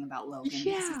bitching about Logan because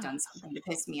Yeah. he's done something to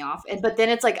piss me off. But then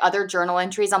it's like other journal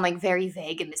entries, I'm like very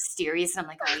vague and mysterious. And I'm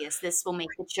like, oh, yes, this will make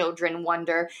the children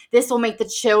wonder. This will make the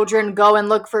children go and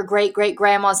look for great great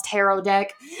grandma's tarot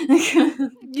deck.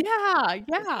 Yeah,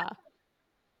 yeah.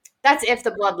 That's if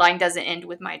the bloodline doesn't end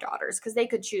with my daughters because they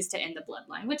could choose to end the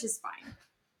bloodline, which is fine.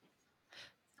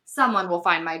 Someone will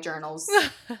find my journals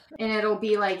and it'll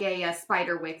be like a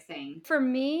spider wick thing. For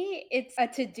me, it's a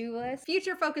to-do list.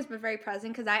 Future focused, but very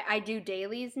present because I do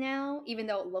dailies now, even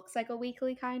though it looks like a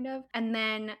weekly kind of. And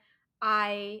then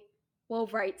I will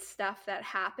write stuff that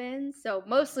happens. So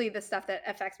mostly the stuff that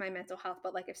affects my mental health,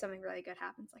 but like if something really good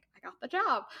happens, like I got the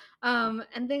job,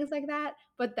 and things like that.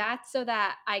 But that's so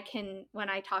that I can, when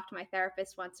I talk to my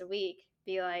therapist once a week,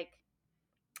 be like,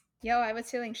 yo, I was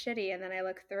feeling shitty. And then I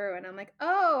look through and I'm like,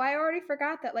 oh, I already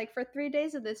forgot that like for 3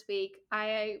 days of this week,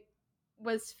 I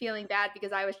was feeling bad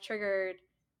because I was triggered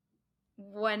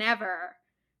whenever.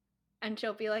 And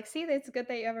she'll be like, see, it's good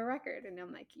that you have a record. And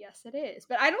I'm like, yes, it is.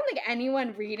 But I don't think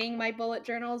anyone reading my bullet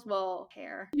journals will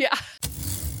care. Yeah.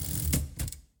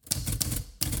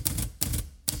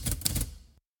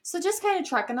 So just kind of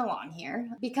trucking along here,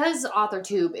 because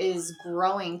AuthorTube is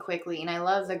growing quickly and I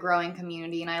love the growing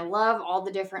community and I love all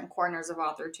the different corners of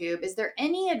AuthorTube. Is there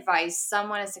any advice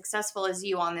someone as successful as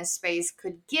you on this space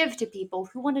could give to people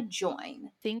who want to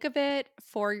join? Think of it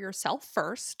for yourself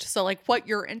first. So like what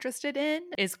you're interested in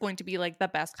is going to be like the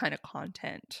best kind of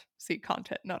content. See,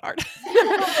 content, not art.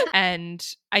 And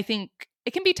I think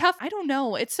it can be tough. I don't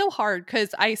know. It's so hard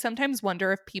because I sometimes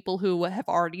wonder if people who have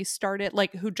already started,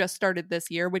 like who just started this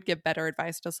year, would give better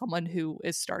advice to someone who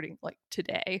is starting like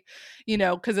today,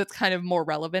 because it's kind of more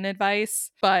relevant advice.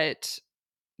 But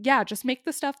yeah, just make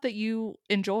the stuff that you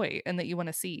enjoy and that you want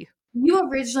to see. You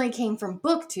originally came from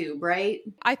BookTube, right?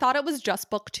 I thought it was just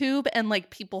BookTube, and like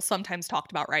people sometimes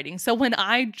talked about writing. So when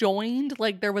I joined,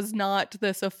 like there was not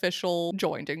this official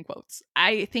joined in quotes.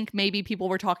 I think maybe people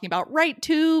were talking about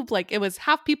WriteTube. Like it was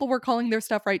half people were calling their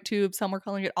stuff WriteTube, some were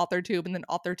calling it AuthorTube, and then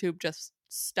AuthorTube just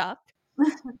stuck.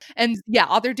 And yeah,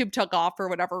 AuthorTube took off for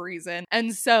whatever reason.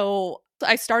 And so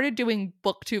I started doing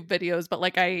BookTube videos, but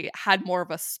like I had more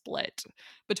of a split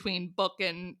between book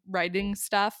and writing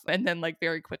stuff. And then like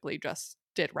very quickly just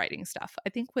did writing stuff. I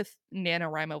think with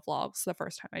NaNoWriMo vlogs the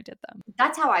first time I did them.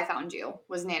 That's how I found you,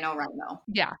 was NaNoWriMo.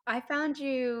 Yeah. I found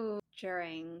you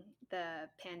during the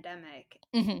pandemic.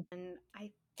 Mhm. And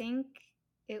I think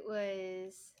it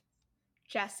was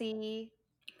Jessie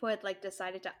who had like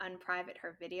decided to unprivate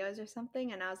her videos or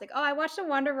something. And I was like, oh, I watched a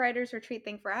Wonder Writers Retreat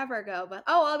thing forever ago, but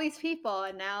oh, all these people,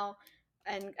 and now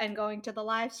and going to the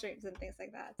live streams and things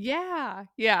like that. Yeah.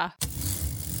 Yeah.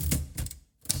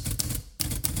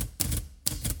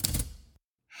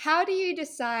 How do you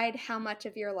decide how much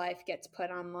of your life gets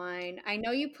put online? I know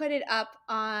you put it up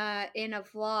in a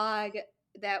vlog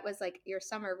that was like your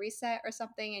summer reset or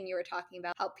something, and you were talking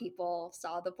about how people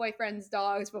saw the boyfriend's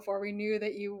dogs before we knew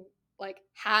that you like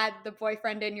had the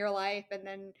boyfriend in your life. And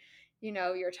then,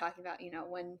 you're talking about,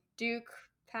 when Duke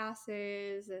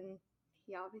passes, and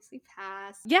he obviously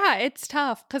passed. Yeah, it's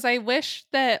tough because I wish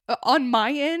that on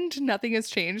my end, nothing has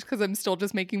changed because I'm still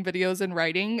just making videos and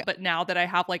writing. But now that I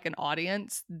have like an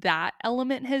audience, that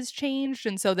element has changed.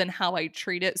 And so then how I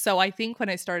treat it. So I think when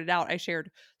I started out, I shared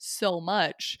so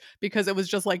much because it was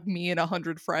just like me and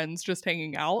 100 friends just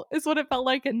hanging out is what it felt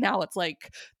like. And now it's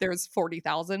like there's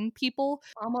 40,000 people.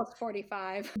 Almost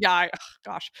 45. Yeah,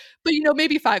 gosh. But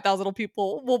maybe 5,000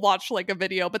 people will watch like a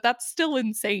video, but that's still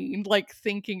insane, like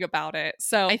thinking about it.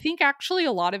 So I think actually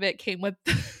a lot of it came with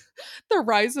the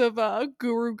rise of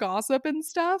guru gossip and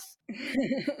stuff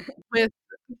with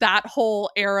that whole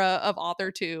era of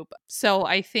AuthorTube. So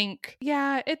I think,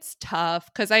 yeah, it's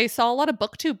tough because I saw a lot of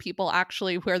BookTube people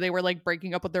actually where they were like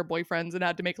breaking up with their boyfriends and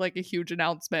had to make like a huge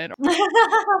announcement.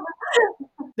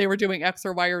 They were doing X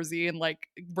or Y or Z and like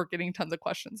we're getting tons of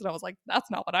questions. And I was like,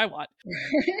 that's not what I want.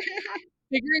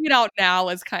 figuring it out now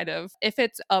is kind of, if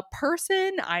it's a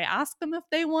person, I ask them if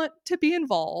they want to be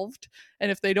involved.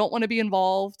 And if they don't want to be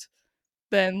involved,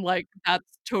 then like that's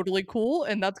totally cool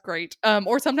and that's great.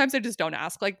 Or sometimes I just don't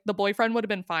ask. Like the boyfriend would have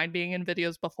been fine being in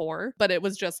videos before, but it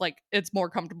was just like it's more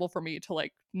comfortable for me to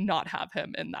like not have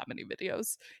him in that many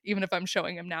videos, even if I'm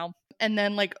showing him now. And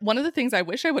then like one of the things I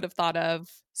wish I would have thought of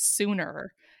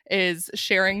sooner is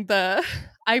sharing the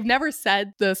I've never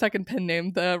said the second pin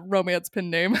name, the romance pin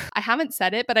name. I haven't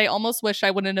said it, but I almost wish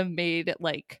I wouldn't have made it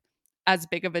like as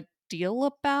big of a deal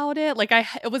about it. Like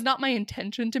it was not my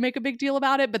intention to make a big deal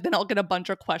about it, but then I'll get a bunch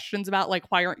of questions about like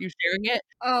why aren't you sharing it?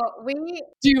 Oh,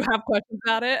 Do you have questions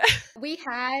about it? we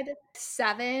had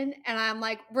 7 and I'm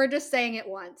like, we're just saying it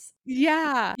once.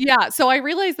 Yeah. Yeah. So I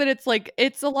realized that it's like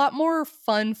it's a lot more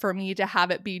fun for me to have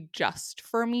it be just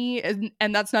for me.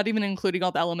 And that's not even including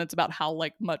all the elements about how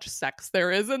like much sex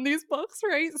there is in these books,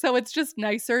 right? So it's just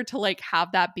nicer to like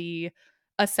have that be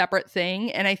a separate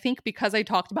thing. And I think because I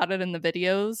talked about it in the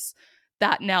videos,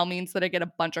 that now means that I get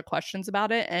a bunch of questions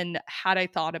about it. And had I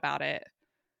thought about it,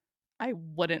 I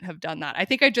wouldn't have done that. I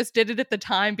think I just did it at the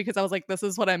time because I was like, this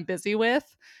is what I'm busy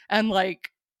with. And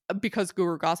like, because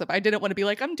Guru Gossip, I didn't want to be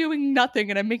like, I'm doing nothing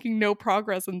and I'm making no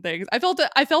progress in things. I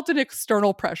felt an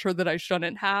external pressure that I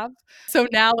shouldn't have. So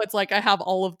now it's like I have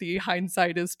all of the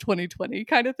hindsight is 2020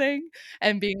 kind of thing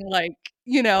and being like,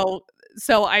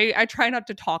 so I try not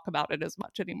to talk about it as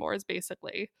much anymore is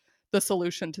basically the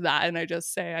solution to that. And I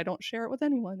just say I don't share it with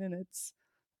anyone and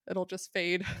it'll just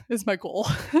fade is my goal.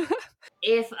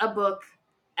 If a book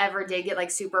ever did get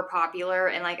like super popular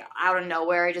and like out of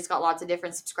nowhere I just got lots of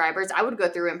different subscribers, I would go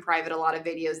through in private a lot of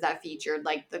videos that featured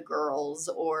like the girls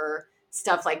or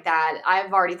stuff like that.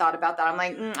 I've already thought about that. I'm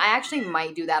like, I actually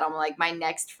might do that on like my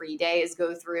next free day is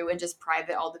go through and just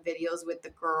private all the videos with the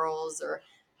girls. Or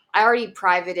I already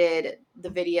privated the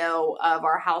video of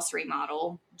our house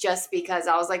remodel just because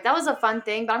I was like, that was a fun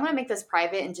thing, but I'm going to make this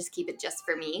private and just keep it just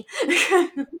for me.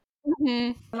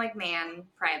 Mm-hmm. I'm like, man,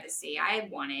 privacy. I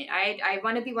want it. I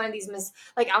want to be one of these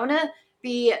I want to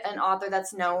be an author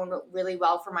that's known really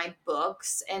well for my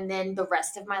books, and then the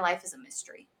rest of my life is a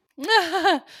mystery.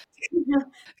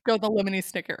 Go the Lemony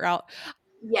Snicket route.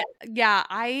 Yeah. Yeah,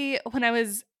 when I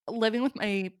was living with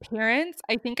my parents,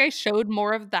 I think I showed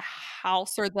more of the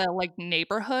house or the like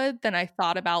neighborhood than I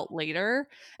thought about later.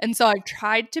 And so I've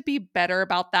tried to be better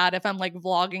about that if I'm like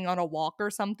vlogging on a walk or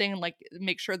something, like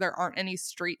make sure there aren't any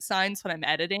street signs when I'm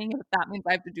editing. If that means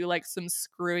I have to do like some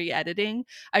screwy editing,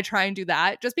 I try and do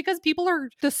that just because people are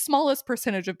the smallest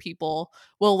percentage of people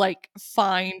will like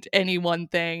find any one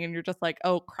thing and you're just like,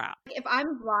 oh crap. If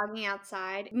I'm vlogging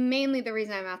outside, mainly the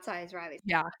reason I'm outside is Riley's.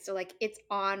 Yeah. So like it's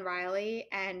on Riley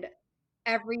and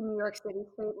every New York City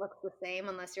street looks the same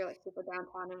unless you're like super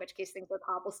downtown, in which case things are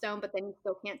cobblestone, but then you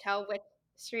still can't tell which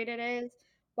street it is.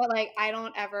 But like I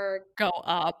don't ever Go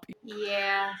up.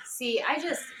 Yeah. See, I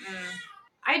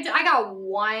got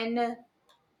one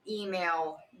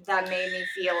email that made me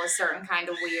feel a certain kind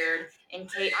of weird.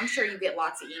 And Kate, I'm sure you get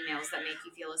lots of emails that make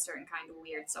you feel a certain kind of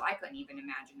weird, so I couldn't even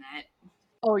imagine that.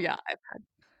 Oh yeah,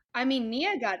 I mean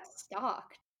Nia got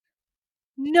stalked.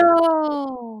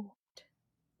 No.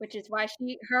 Which is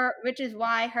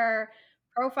why her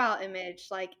profile image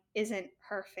like isn't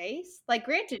her face. Like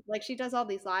granted, like she does all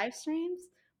these live streams,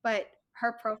 but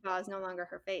her profile is no longer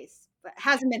her face. But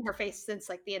hasn't been her face since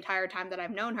like the entire time that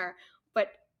I've known her. But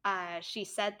she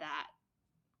said that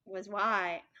was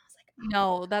why. And I was like, oh.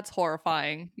 No, that's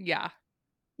horrifying. Yeah.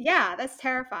 Yeah, that's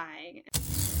terrifying.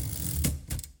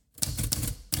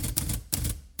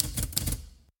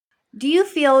 Do you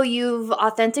feel you've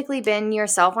authentically been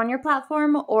yourself on your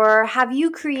platform, or have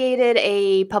you created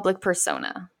a public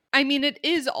persona? I mean, it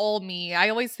is all me. I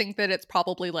always think that it's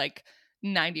probably like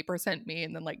 90% me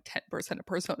and then like 10% a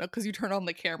persona because you turn on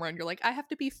the camera and you're like, I have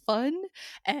to be fun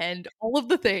and all of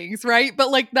the things, right? But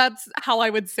like that's how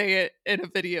I would say it in a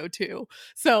video too.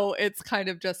 So it's kind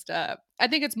of just, I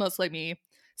think it's mostly me.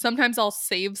 Sometimes I'll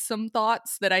save some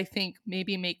thoughts that I think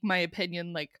maybe make my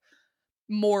opinion like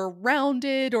more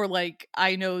rounded, or like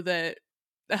I know that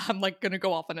I'm like gonna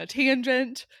go off on a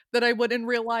tangent that I would in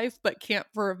real life but can't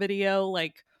for a video,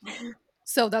 like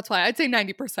so that's why I'd say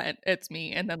 90% it's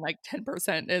me and then like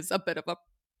 10% is a bit of a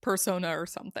persona or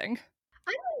something.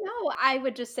 I don't know. I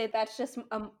would just say that's just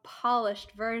a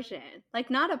polished version, like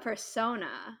not a persona.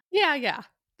 Yeah,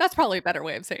 that's probably a better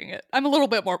way of saying it. I'm a little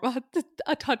bit more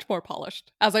a touch more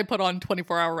polished as I put on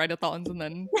 24-hour write-a-thons and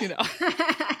then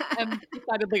I'm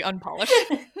decidedly unpolished.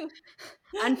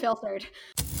 Unfiltered.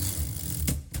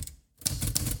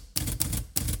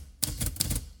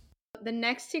 The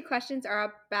next 2 questions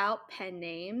are about pen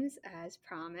names. As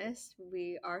promised,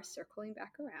 we are circling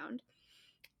back around.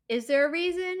 Is there a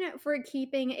reason for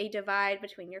keeping a divide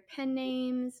between your pen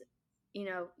names? You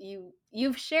know,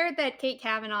 you've shared that Kate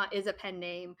Kavanaugh is a pen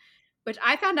name, which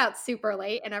I found out super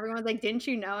late, and everyone's like, "Didn't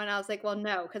you know?" And I was like, "Well,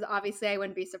 no, because obviously I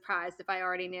wouldn't be surprised if I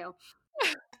already knew."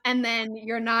 And then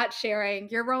you're not sharing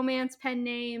your romance pen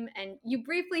name, and you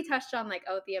briefly touched on like,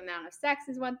 oh, the amount of sex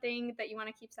is one thing that you want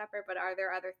to keep separate, but are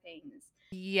there other things?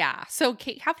 Yeah. So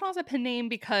Kate Kavanaugh's a pen name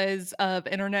because of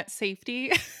internet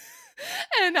safety.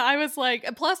 And I was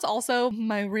like, plus also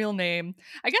my real name,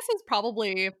 I guess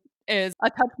is a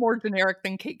touch more generic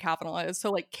than Kate Kavanaugh is. So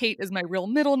like Kate is my real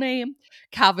middle name.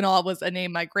 Kavanaugh was a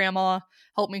name my grandma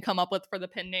helped me come up with for the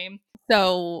pen name.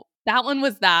 So that one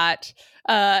was that.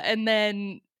 And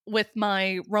then with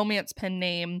my romance pen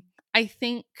name, I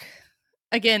think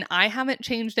again, I haven't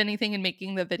changed anything in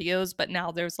making the videos, but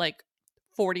now there's like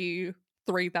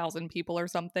 43,000 people or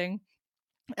something.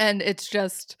 And it's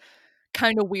just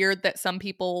kind of weird that some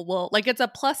people will like it's a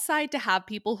plus side to have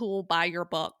people who will buy your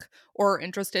book or are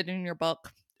interested in your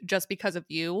book just because of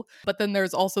you. But then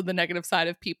there's also the negative side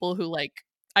of people who like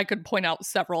I could point out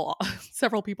several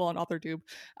several people on AuthorTube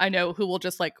I know who will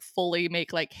just like fully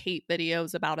make like hate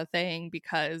videos about a thing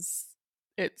because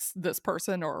it's this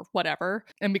person or whatever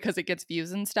and because it gets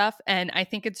views and stuff. And I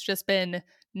think it's just been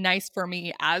nice for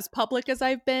me as public as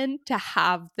I've been to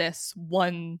have this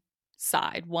one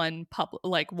side, one public,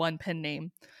 like one pen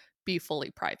name be fully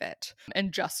private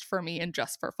and just for me and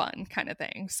just for fun kind of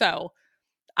thing. So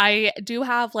I do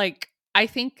have like, I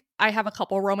think I have a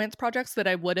couple romance projects that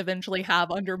I would eventually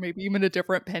have under maybe even a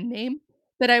different pen name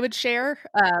that I would share.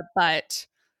 But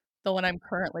the one I'm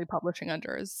currently publishing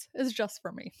under is just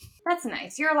for me. That's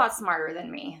nice. You're a lot smarter than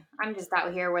me. I'm just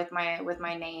out here with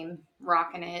my name,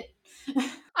 rocking it.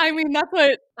 I mean, that's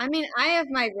what. I mean, I have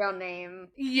my real name,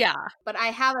 Yeah. but I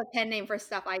have a pen name for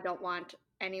stuff I don't want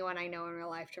anyone I know in real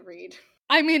life to read.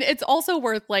 I mean, it's also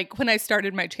worth like when I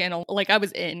started my channel, like I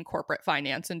was in corporate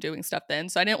finance and doing stuff then.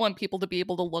 So I didn't want people to be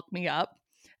able to look me up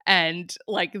and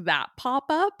like that pop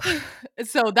up.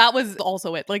 So that was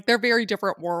also it. Like they're very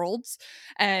different worlds.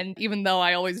 And even though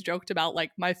I always joked about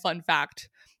like my fun fact,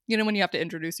 you know, when you have to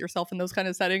introduce yourself in those kind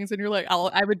of settings and you're like,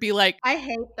 I would be like, I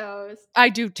hate those. I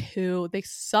do too. They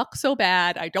suck so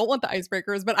bad. I don't want the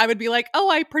icebreakers, but I would be like, oh,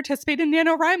 I participate in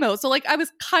NaNoWriMo. So like I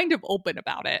was kind of open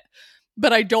about it,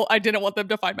 but I didn't want them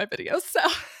to find my videos. So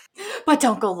But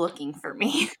don't go looking for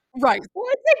me. right. Well,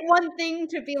 it's like one thing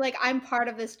to be like, I'm part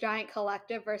of this giant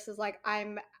collective versus like,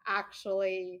 I'm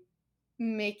actually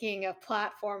making a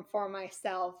platform for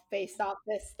myself based off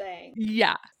this thing.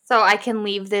 Yeah. So I can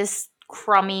leave this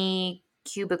crummy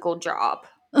cubicle job.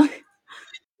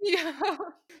 Yeah.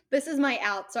 This is my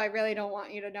out, so I really don't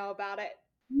want you to know about it.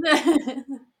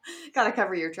 Gotta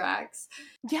cover your tracks.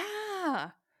 Yeah.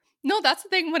 No, that's the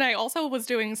thing when I also was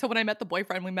doing, so when I met the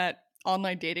boyfriend, we met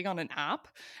online dating on an app.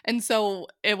 And so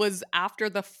it was after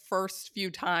the first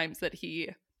few times that he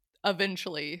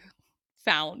eventually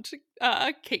found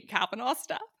Kate Kavanaugh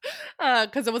stuff.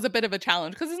 Because it was a bit of a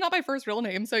challenge because it's not my first real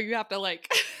name. So you have to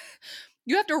like,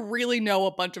 you have to really know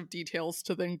a bunch of details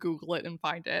to then Google it and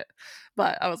find it.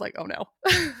 But I was like, oh no,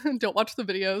 don't watch the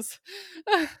videos.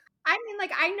 I mean,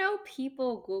 like, I know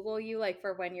people Google you, like,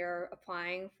 for when you're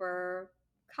applying for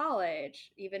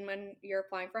college, even when you're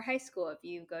applying for high school. If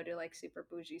you go to, like, super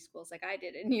bougie schools like I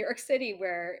did in New York City,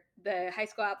 where the high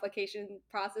school application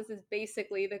process is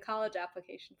basically the college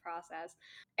application process.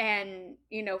 And,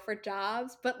 you know, for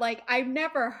jobs. But, like, I've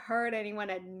never heard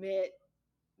anyone admit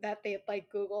that they, like,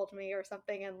 Googled me or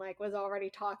something and, like, was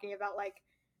already talking about, like,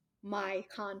 my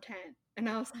content. And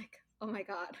I was like, oh my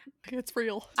God. It's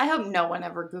real. I hope no one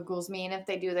ever Googles me, and if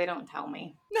they do, they don't tell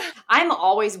me. I'm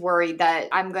always worried that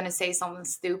I'm going to say something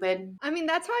stupid. I mean,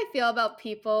 that's how I feel about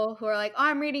people who are like, oh,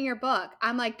 I'm reading your book.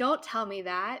 I'm like, don't tell me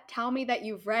that. Tell me that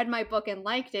you've read my book and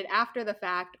liked it after the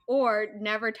fact, or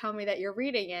never tell me that you're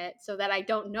reading it so that I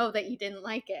don't know that you didn't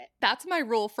like it. That's my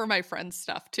rule for my friends'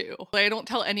 stuff too. I don't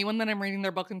tell anyone that I'm reading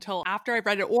their book until after I've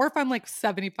read it, or if I'm like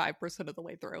 75% of the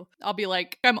way through. I'll be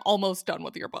like, I'm almost done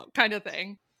with your book, kind of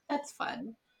thing. That's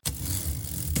fun.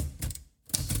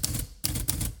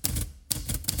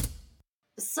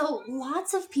 So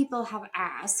lots of people have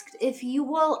asked if you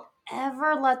will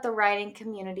ever let the writing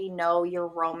community know your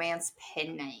romance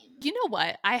pen name. You know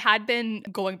what? I had been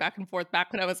going back and forth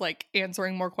back when I was like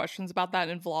answering more questions about that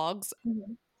in vlogs.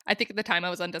 Mm-hmm. I think at the time I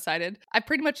was undecided. I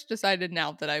pretty much decided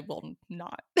now that I will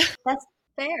not. That's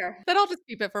fair. Then I'll just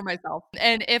keep it for myself.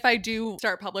 And if I do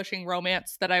start publishing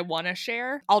romance that I want to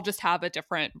share, I'll just have a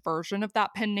different version of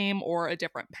that pen name or a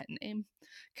different pen name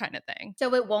kind of thing.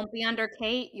 So it won't be under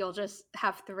Kate. You'll just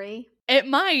have 3. It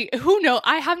might. Who knows?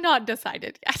 I have not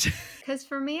decided yet. Because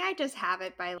for me, I just have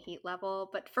it by heat level.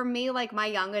 But for me, like my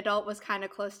young adult was kind of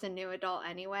close to new adult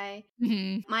anyway.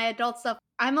 Mhm. My adult stuff,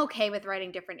 I'm okay with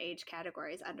writing different age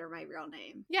categories under my real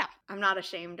name. Yeah. I'm not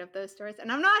ashamed of those stories.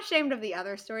 And I'm not ashamed of the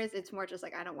other stories. It's more just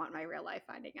like I don't want my real life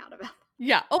finding out about them.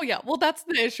 Yeah. Oh, yeah. Well, that's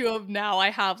the issue of now I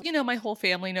have, my whole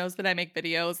family knows that I make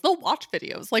videos. They'll watch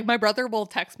videos. Like my brother will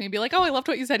text me and be like, oh, I loved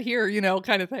what you said here,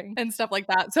 kind of thing and stuff like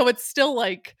that. So it's still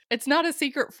like, it's not a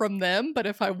secret from them. But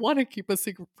if I want to keep a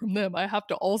secret from them, I have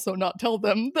to also not tell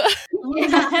them.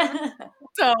 Yeah.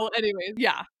 So anyways,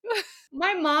 yeah.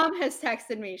 My mom has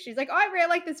texted me. She's like, oh, I really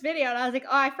like this video. And I was like,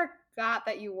 oh, I forgot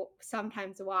that you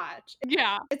sometimes watch.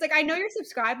 Yeah. It's like, I know you're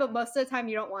subscribed, but most of the time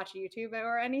you don't watch YouTube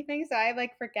or anything. So I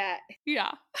like forget.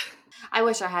 Yeah. I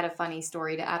wish I had a funny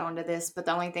story to add on to this, but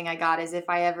the only thing I got is if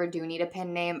I ever do need a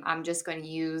pen name, I'm just going to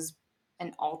use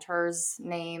an Alter's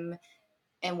name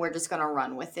and we're just going to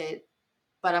run with it.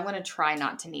 But I'm going to try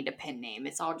not to need a pen name.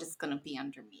 It's all just going to be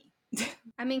under me.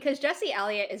 I mean, because Jessie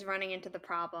Elliott is running into the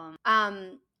problem.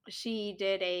 She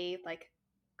did a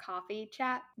coffee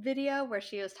chat video where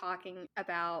she was talking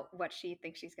about what she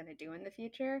thinks she's going to do in the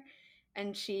future,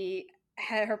 and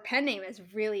her pen name has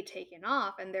really taken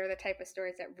off, and they're the type of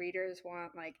stories that readers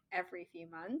want like every few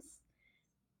months.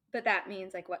 But that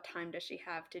means like, what time does she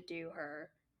have to do her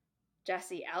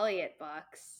Jessie Elliott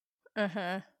books?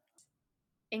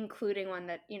 Including one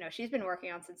that she's been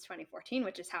working on since 2014,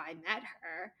 which is how I met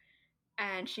her.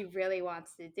 And she really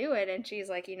wants to do it. And she's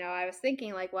like, I was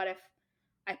thinking, like, what if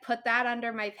I put that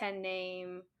under my pen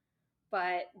name,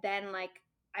 but then, like,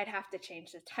 I'd have to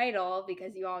change the title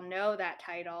because you all know that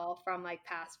title from, like,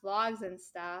 past vlogs and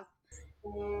stuff.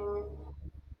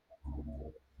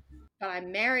 But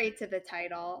I'm married to the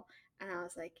title. And I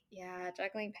was like, yeah,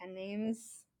 juggling pen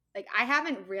names. Like, I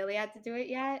haven't really had to do it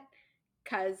yet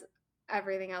because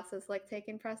everything else is like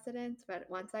taking precedence, but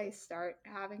once I start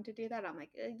having to do that, I'm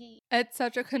like, ugh. It's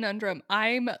such a conundrum.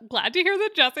 I'm glad to hear that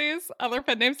Jessie's other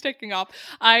pen name's taking off.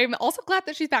 I'm also glad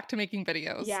that she's back to making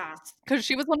videos. Yeah, because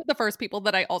she was one of the first people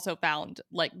that I also found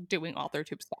like doing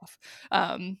AuthorTube stuff.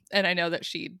 And I know that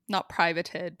she not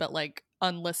privated, but like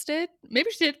unlisted. Maybe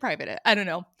she did private it. I don't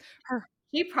know.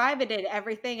 She privated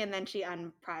everything and then she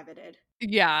unprivated.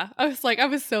 Yeah, I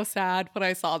was so sad when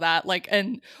I saw that. Like,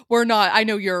 and I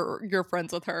know you're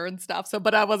friends with her and stuff. So,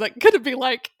 but I wasn't gonna be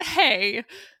like, hey,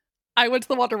 I went to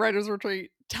the Wander Writers Retreat.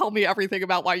 Tell me everything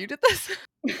about why you did this.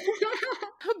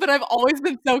 But I've always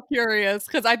been so curious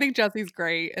because I think Jessie's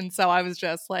great, and so I was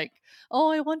just like, oh,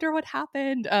 I wonder what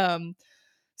happened.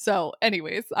 So,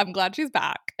 anyways, I'm glad she's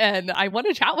back, and I want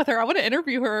to chat with her. I want to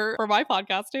interview her for my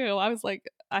podcast too. I was like,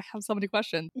 I have so many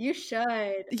questions. You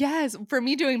should. Yes, for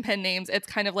me doing pen names, it's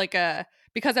kind of like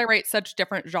because I write such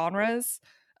different genres,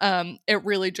 it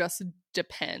really just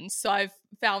depends. So I've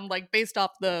found like based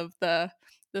off the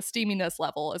steaminess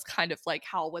level is kind of like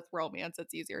how with romance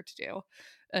it's easier to do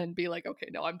and be like, okay,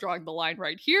 no, I'm drawing the line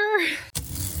right here.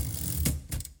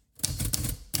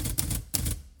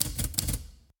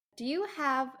 Do you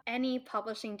have any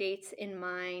publishing dates in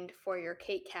mind for your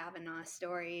Kate Kavanaugh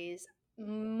stories?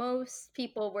 Most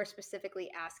people were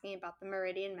specifically asking about the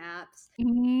Meridian maps.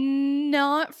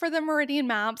 Not for the Meridian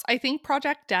maps. I think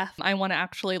Project Death, I want to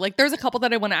actually, there's a couple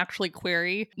that I want to actually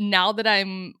query. Now that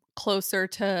I'm closer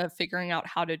to figuring out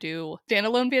how to do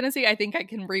standalone fantasy, I think I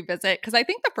can revisit because I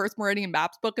think the first Meridian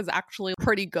Maps book is actually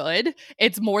pretty good.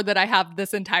 It's more that I have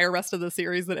this entire rest of the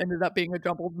series that ended up being a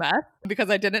jumbled mess because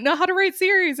I didn't know how to write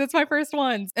series. It's my first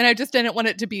one. And I just didn't want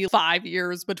it to be 5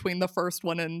 years between the first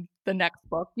one and the next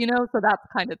book, So that's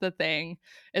kind of the thing,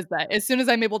 is that as soon as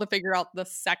I'm able to figure out the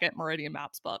second Meridian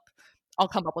Maps book, I'll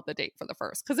come up with a date for the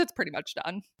first because it's pretty much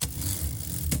done.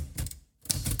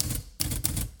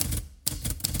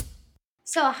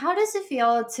 So how does it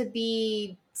feel to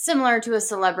be similar to a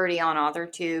celebrity on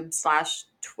AuthorTube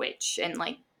 / Twitch and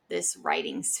like this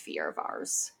writing sphere of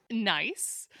ours?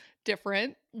 Nice,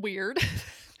 different, weird,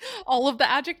 all of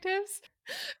the adjectives.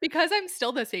 Because I'm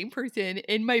still the same person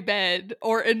in my bed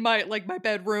or in my my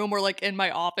bedroom or like in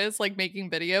my office, like making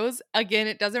videos. Again,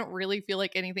 it doesn't really feel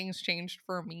like anything's changed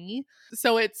for me.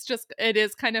 So it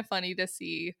is kind of funny to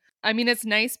see. I mean, it's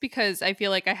nice because I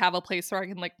feel like I have a place where I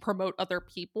can like promote other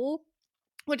people,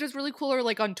 which is really cool. Or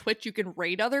like on Twitch, you can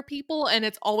rate other people. And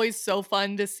it's always so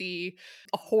fun to see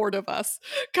a horde of us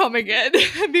coming in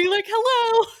and being like,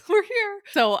 hello, we're here.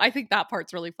 So I think that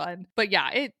part's really fun. But yeah,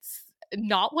 it's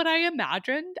not what I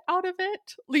imagined out of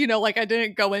it. I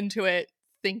didn't go into it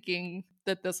thinking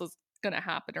that this was going to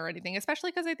happen or anything,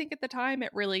 especially because I think at the time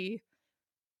it really,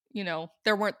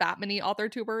 there weren't that many author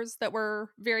tubers that were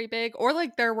very big, or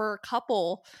like there were a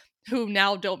couple, who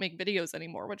now don't make videos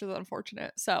anymore, which is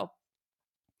unfortunate. So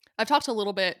I've talked a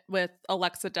little bit with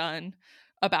Alexa Dunn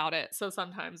about it. So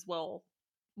sometimes we'll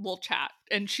chat,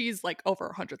 and she's like over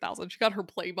 100,000. She got her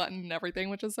play button and everything,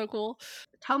 which is so cool.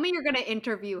 Tell me you're going to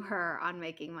interview her on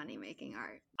making money making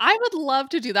art. I would love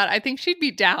to do that. I think she'd be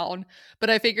down,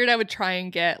 but I figured I would try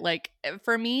and get like,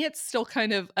 for me, it's still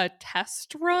kind of a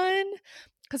test run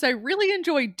because I really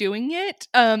enjoy doing it.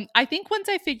 I think once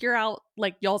I figure out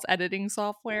like y'all's editing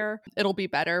software, it'll be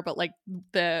better. But like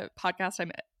the podcast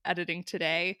I'm editing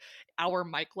today, our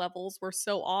mic levels were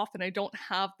so off, and I don't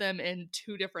have them in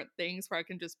two different things where I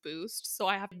can just boost. So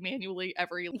I have to manually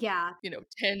every,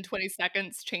 10, 20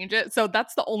 seconds change it. So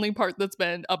that's the only part that's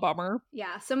been a bummer.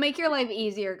 Yeah. So make your life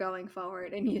easier going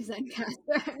forward and use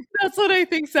Zencastr. That's what I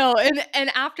think so.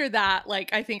 And after that,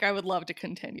 like, I think I would love to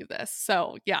continue this.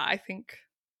 So yeah, I think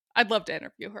I'd love to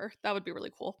interview her. That would be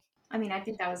really cool. I mean, I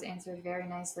think that was answered very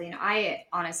nicely. And I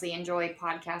honestly enjoy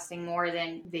podcasting more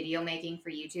than video making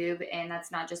for YouTube. And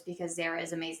that's not just because Sarah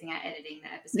is amazing at editing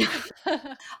the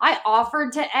episode. I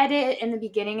offered to edit in the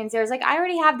beginning, and Sarah's like, I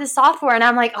already have this software. And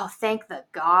I'm like, oh, thank the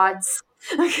gods.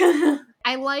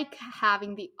 I like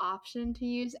having the option to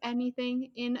use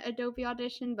anything in Adobe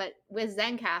Audition, but with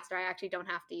Zencastr, I actually don't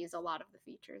have to use a lot of the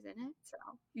features in it. So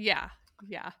yeah.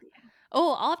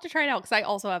 Oh, I'll have to try it out because I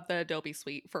also have the Adobe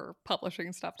Suite for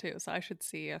publishing stuff too. So I should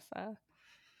see if I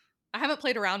haven't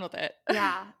played around with it.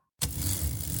 Yeah.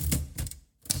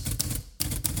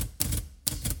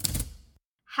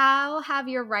 How have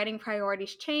your writing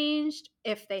priorities changed,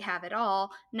 if they have at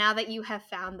all, now that you have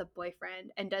found the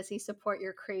boyfriend? And does he support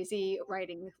your crazy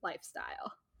writing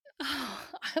lifestyle? I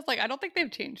was like, I don't think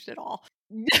they've changed at all.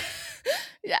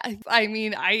 Yeah. I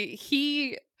mean,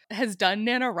 he has done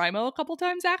NaNoWriMo a couple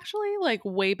times actually, like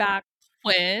way back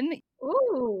when.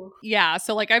 Ooh. Yeah,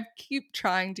 so like I keep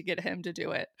trying to get him to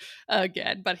do it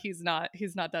again, but he's not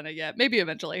done it yet. Maybe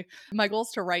eventually. My goal is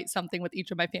to write something with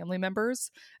each of my family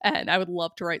members, and I would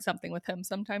love to write something with him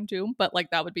sometime too, but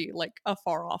like that would be like a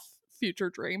far off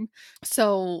future dream.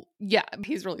 So yeah,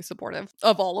 he's really supportive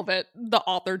of all of it, the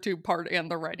author tube part and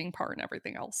the writing part and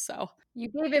everything else. So you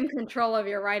gave him control of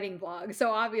your writing blog, so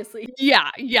obviously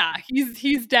yeah,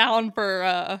 he's down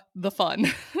for the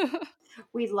fun.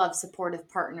 We love supportive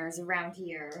partners around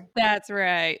here. That's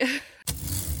right.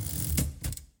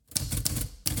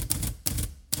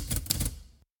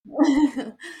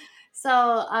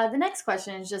 So the next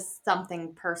question is just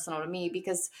something personal to me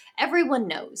because everyone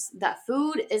knows that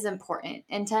food is important.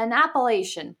 And to an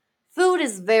Appalachian, food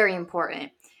is very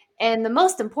important. And the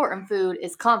most important food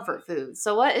is comfort food.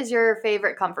 So what is your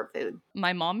favorite comfort food?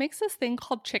 My mom makes this thing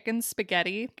called chicken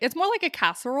spaghetti. It's more like a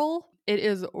casserole. It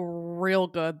is real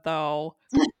good though.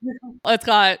 It's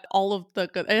got all of the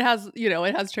good. It has,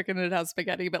 it has chicken and it has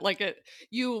spaghetti, but like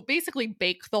you basically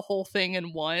bake the whole thing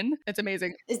in one. It's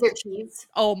amazing. Is there cheese?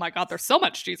 Oh my God, there's so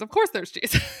much cheese. Of course there's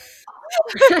cheese.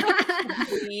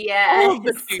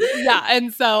 Yes. Yeah,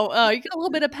 and so you get a little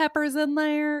bit of peppers in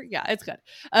there. Yeah, it's good.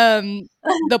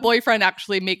 The boyfriend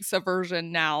actually makes a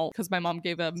version now because my mom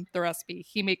gave him the recipe.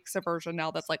 He makes a version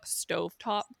now that's like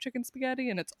stovetop chicken spaghetti,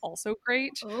 and it's also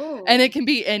great. Ooh. And it can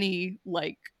be any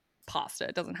like pasta.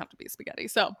 It doesn't have to be spaghetti.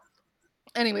 So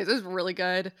anyways, it's really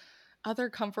good. Other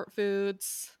comfort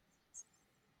foods.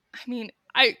 I mean,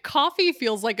 coffee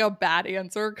feels like a bad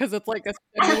answer because it's like a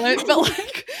stimulant, but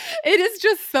like it is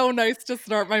just so nice to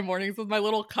start my mornings with my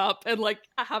little cup and like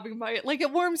having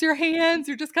it warms your hands.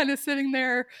 You're just kind of sitting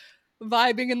there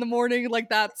vibing in the morning. Like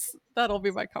that'll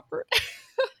be my comfort.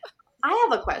 I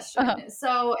have a question.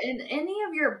 So in any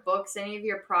of your books, any of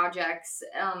your projects,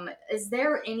 is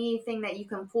there anything that you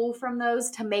can pull from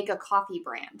those to make a coffee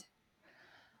brand?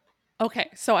 Okay,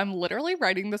 so I'm literally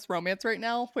writing this romance right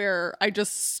now where I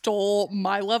just stole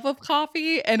my love of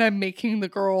coffee and I'm making the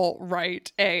girl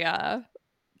write she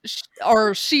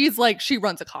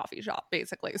runs a coffee shop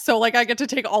basically. So like I get to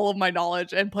take all of my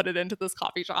knowledge and put it into this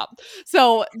coffee shop.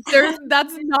 So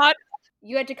that's not.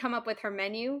 You had to come up with her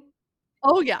menu?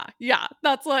 Oh yeah,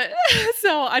 that's what.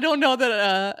 So I don't know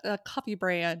that a coffee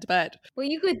brand, but well,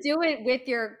 you could do it with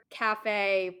your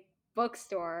cafe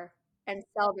bookstore and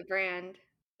sell the brand.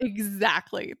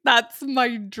 Exactly. That's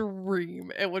my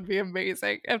dream. It would be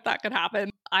amazing if that could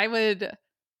happen. Oh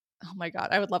my God,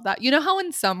 I would love that. You know how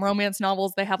in some romance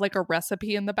novels they have like a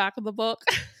recipe in the back of the book?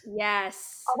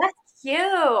 Yes. Oh, that's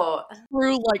cute.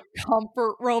 Through like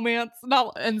comfort romance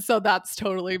novel. And so that's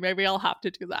totally, maybe I'll have to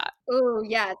do that. Oh,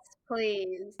 yes,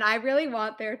 please. I really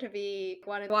want there to be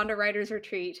one Wanda Writers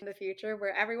Retreat in the future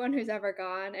where everyone who's ever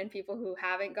gone and people who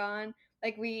haven't gone,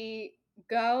 like we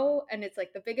go and it's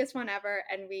like the biggest one ever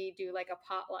and we do like a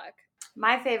potluck.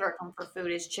 My favorite comfort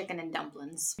food is chicken and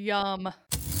dumplings. Yum.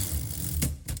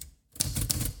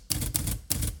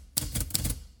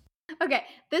 Okay,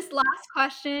 this last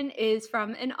question is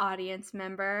from an audience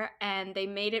member, and they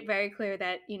made it very clear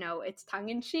that, it's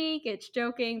tongue-in-cheek, it's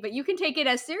joking, but you can take it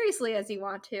as seriously as you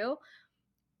want to.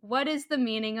 What is the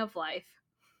meaning of life?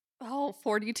 Oh,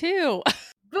 42.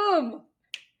 Boom!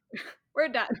 We're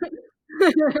done.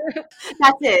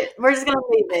 That's it. We're just going to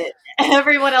leave it.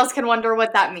 Everyone else can wonder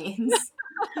what that means.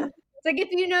 It's like, if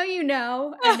you know, you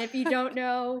know, and if you don't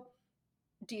know,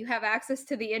 do you have access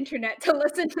to the internet to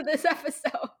listen to this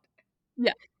episode?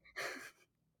 Yeah.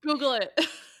 Google it.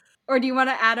 Or do you want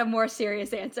to add a more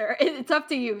serious answer? It's up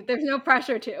to you. There's no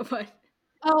pressure to, but...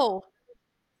 Oh.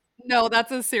 No,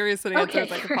 that's as serious an answer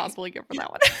as I could great. possibly give for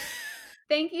that one.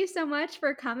 Thank you so much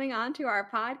for coming on to our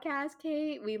podcast,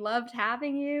 Kate. We loved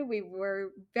having you. We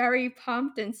were very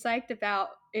pumped and psyched about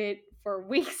it for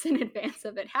weeks in advance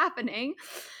of it happening.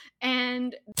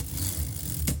 And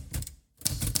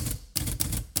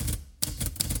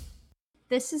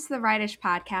this is the Rightish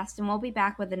Podcast, and we'll be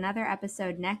back with another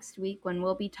episode next week when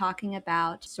we'll be talking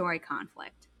about story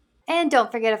conflict. And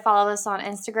don't forget to follow us on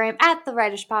Instagram at The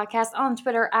Rightish Podcast, on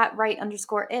Twitter at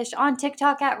Right_ish, on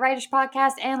TikTok at Rightish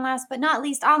Podcast, and last but not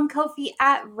least on Ko-fi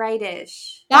at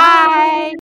Rightish. Bye!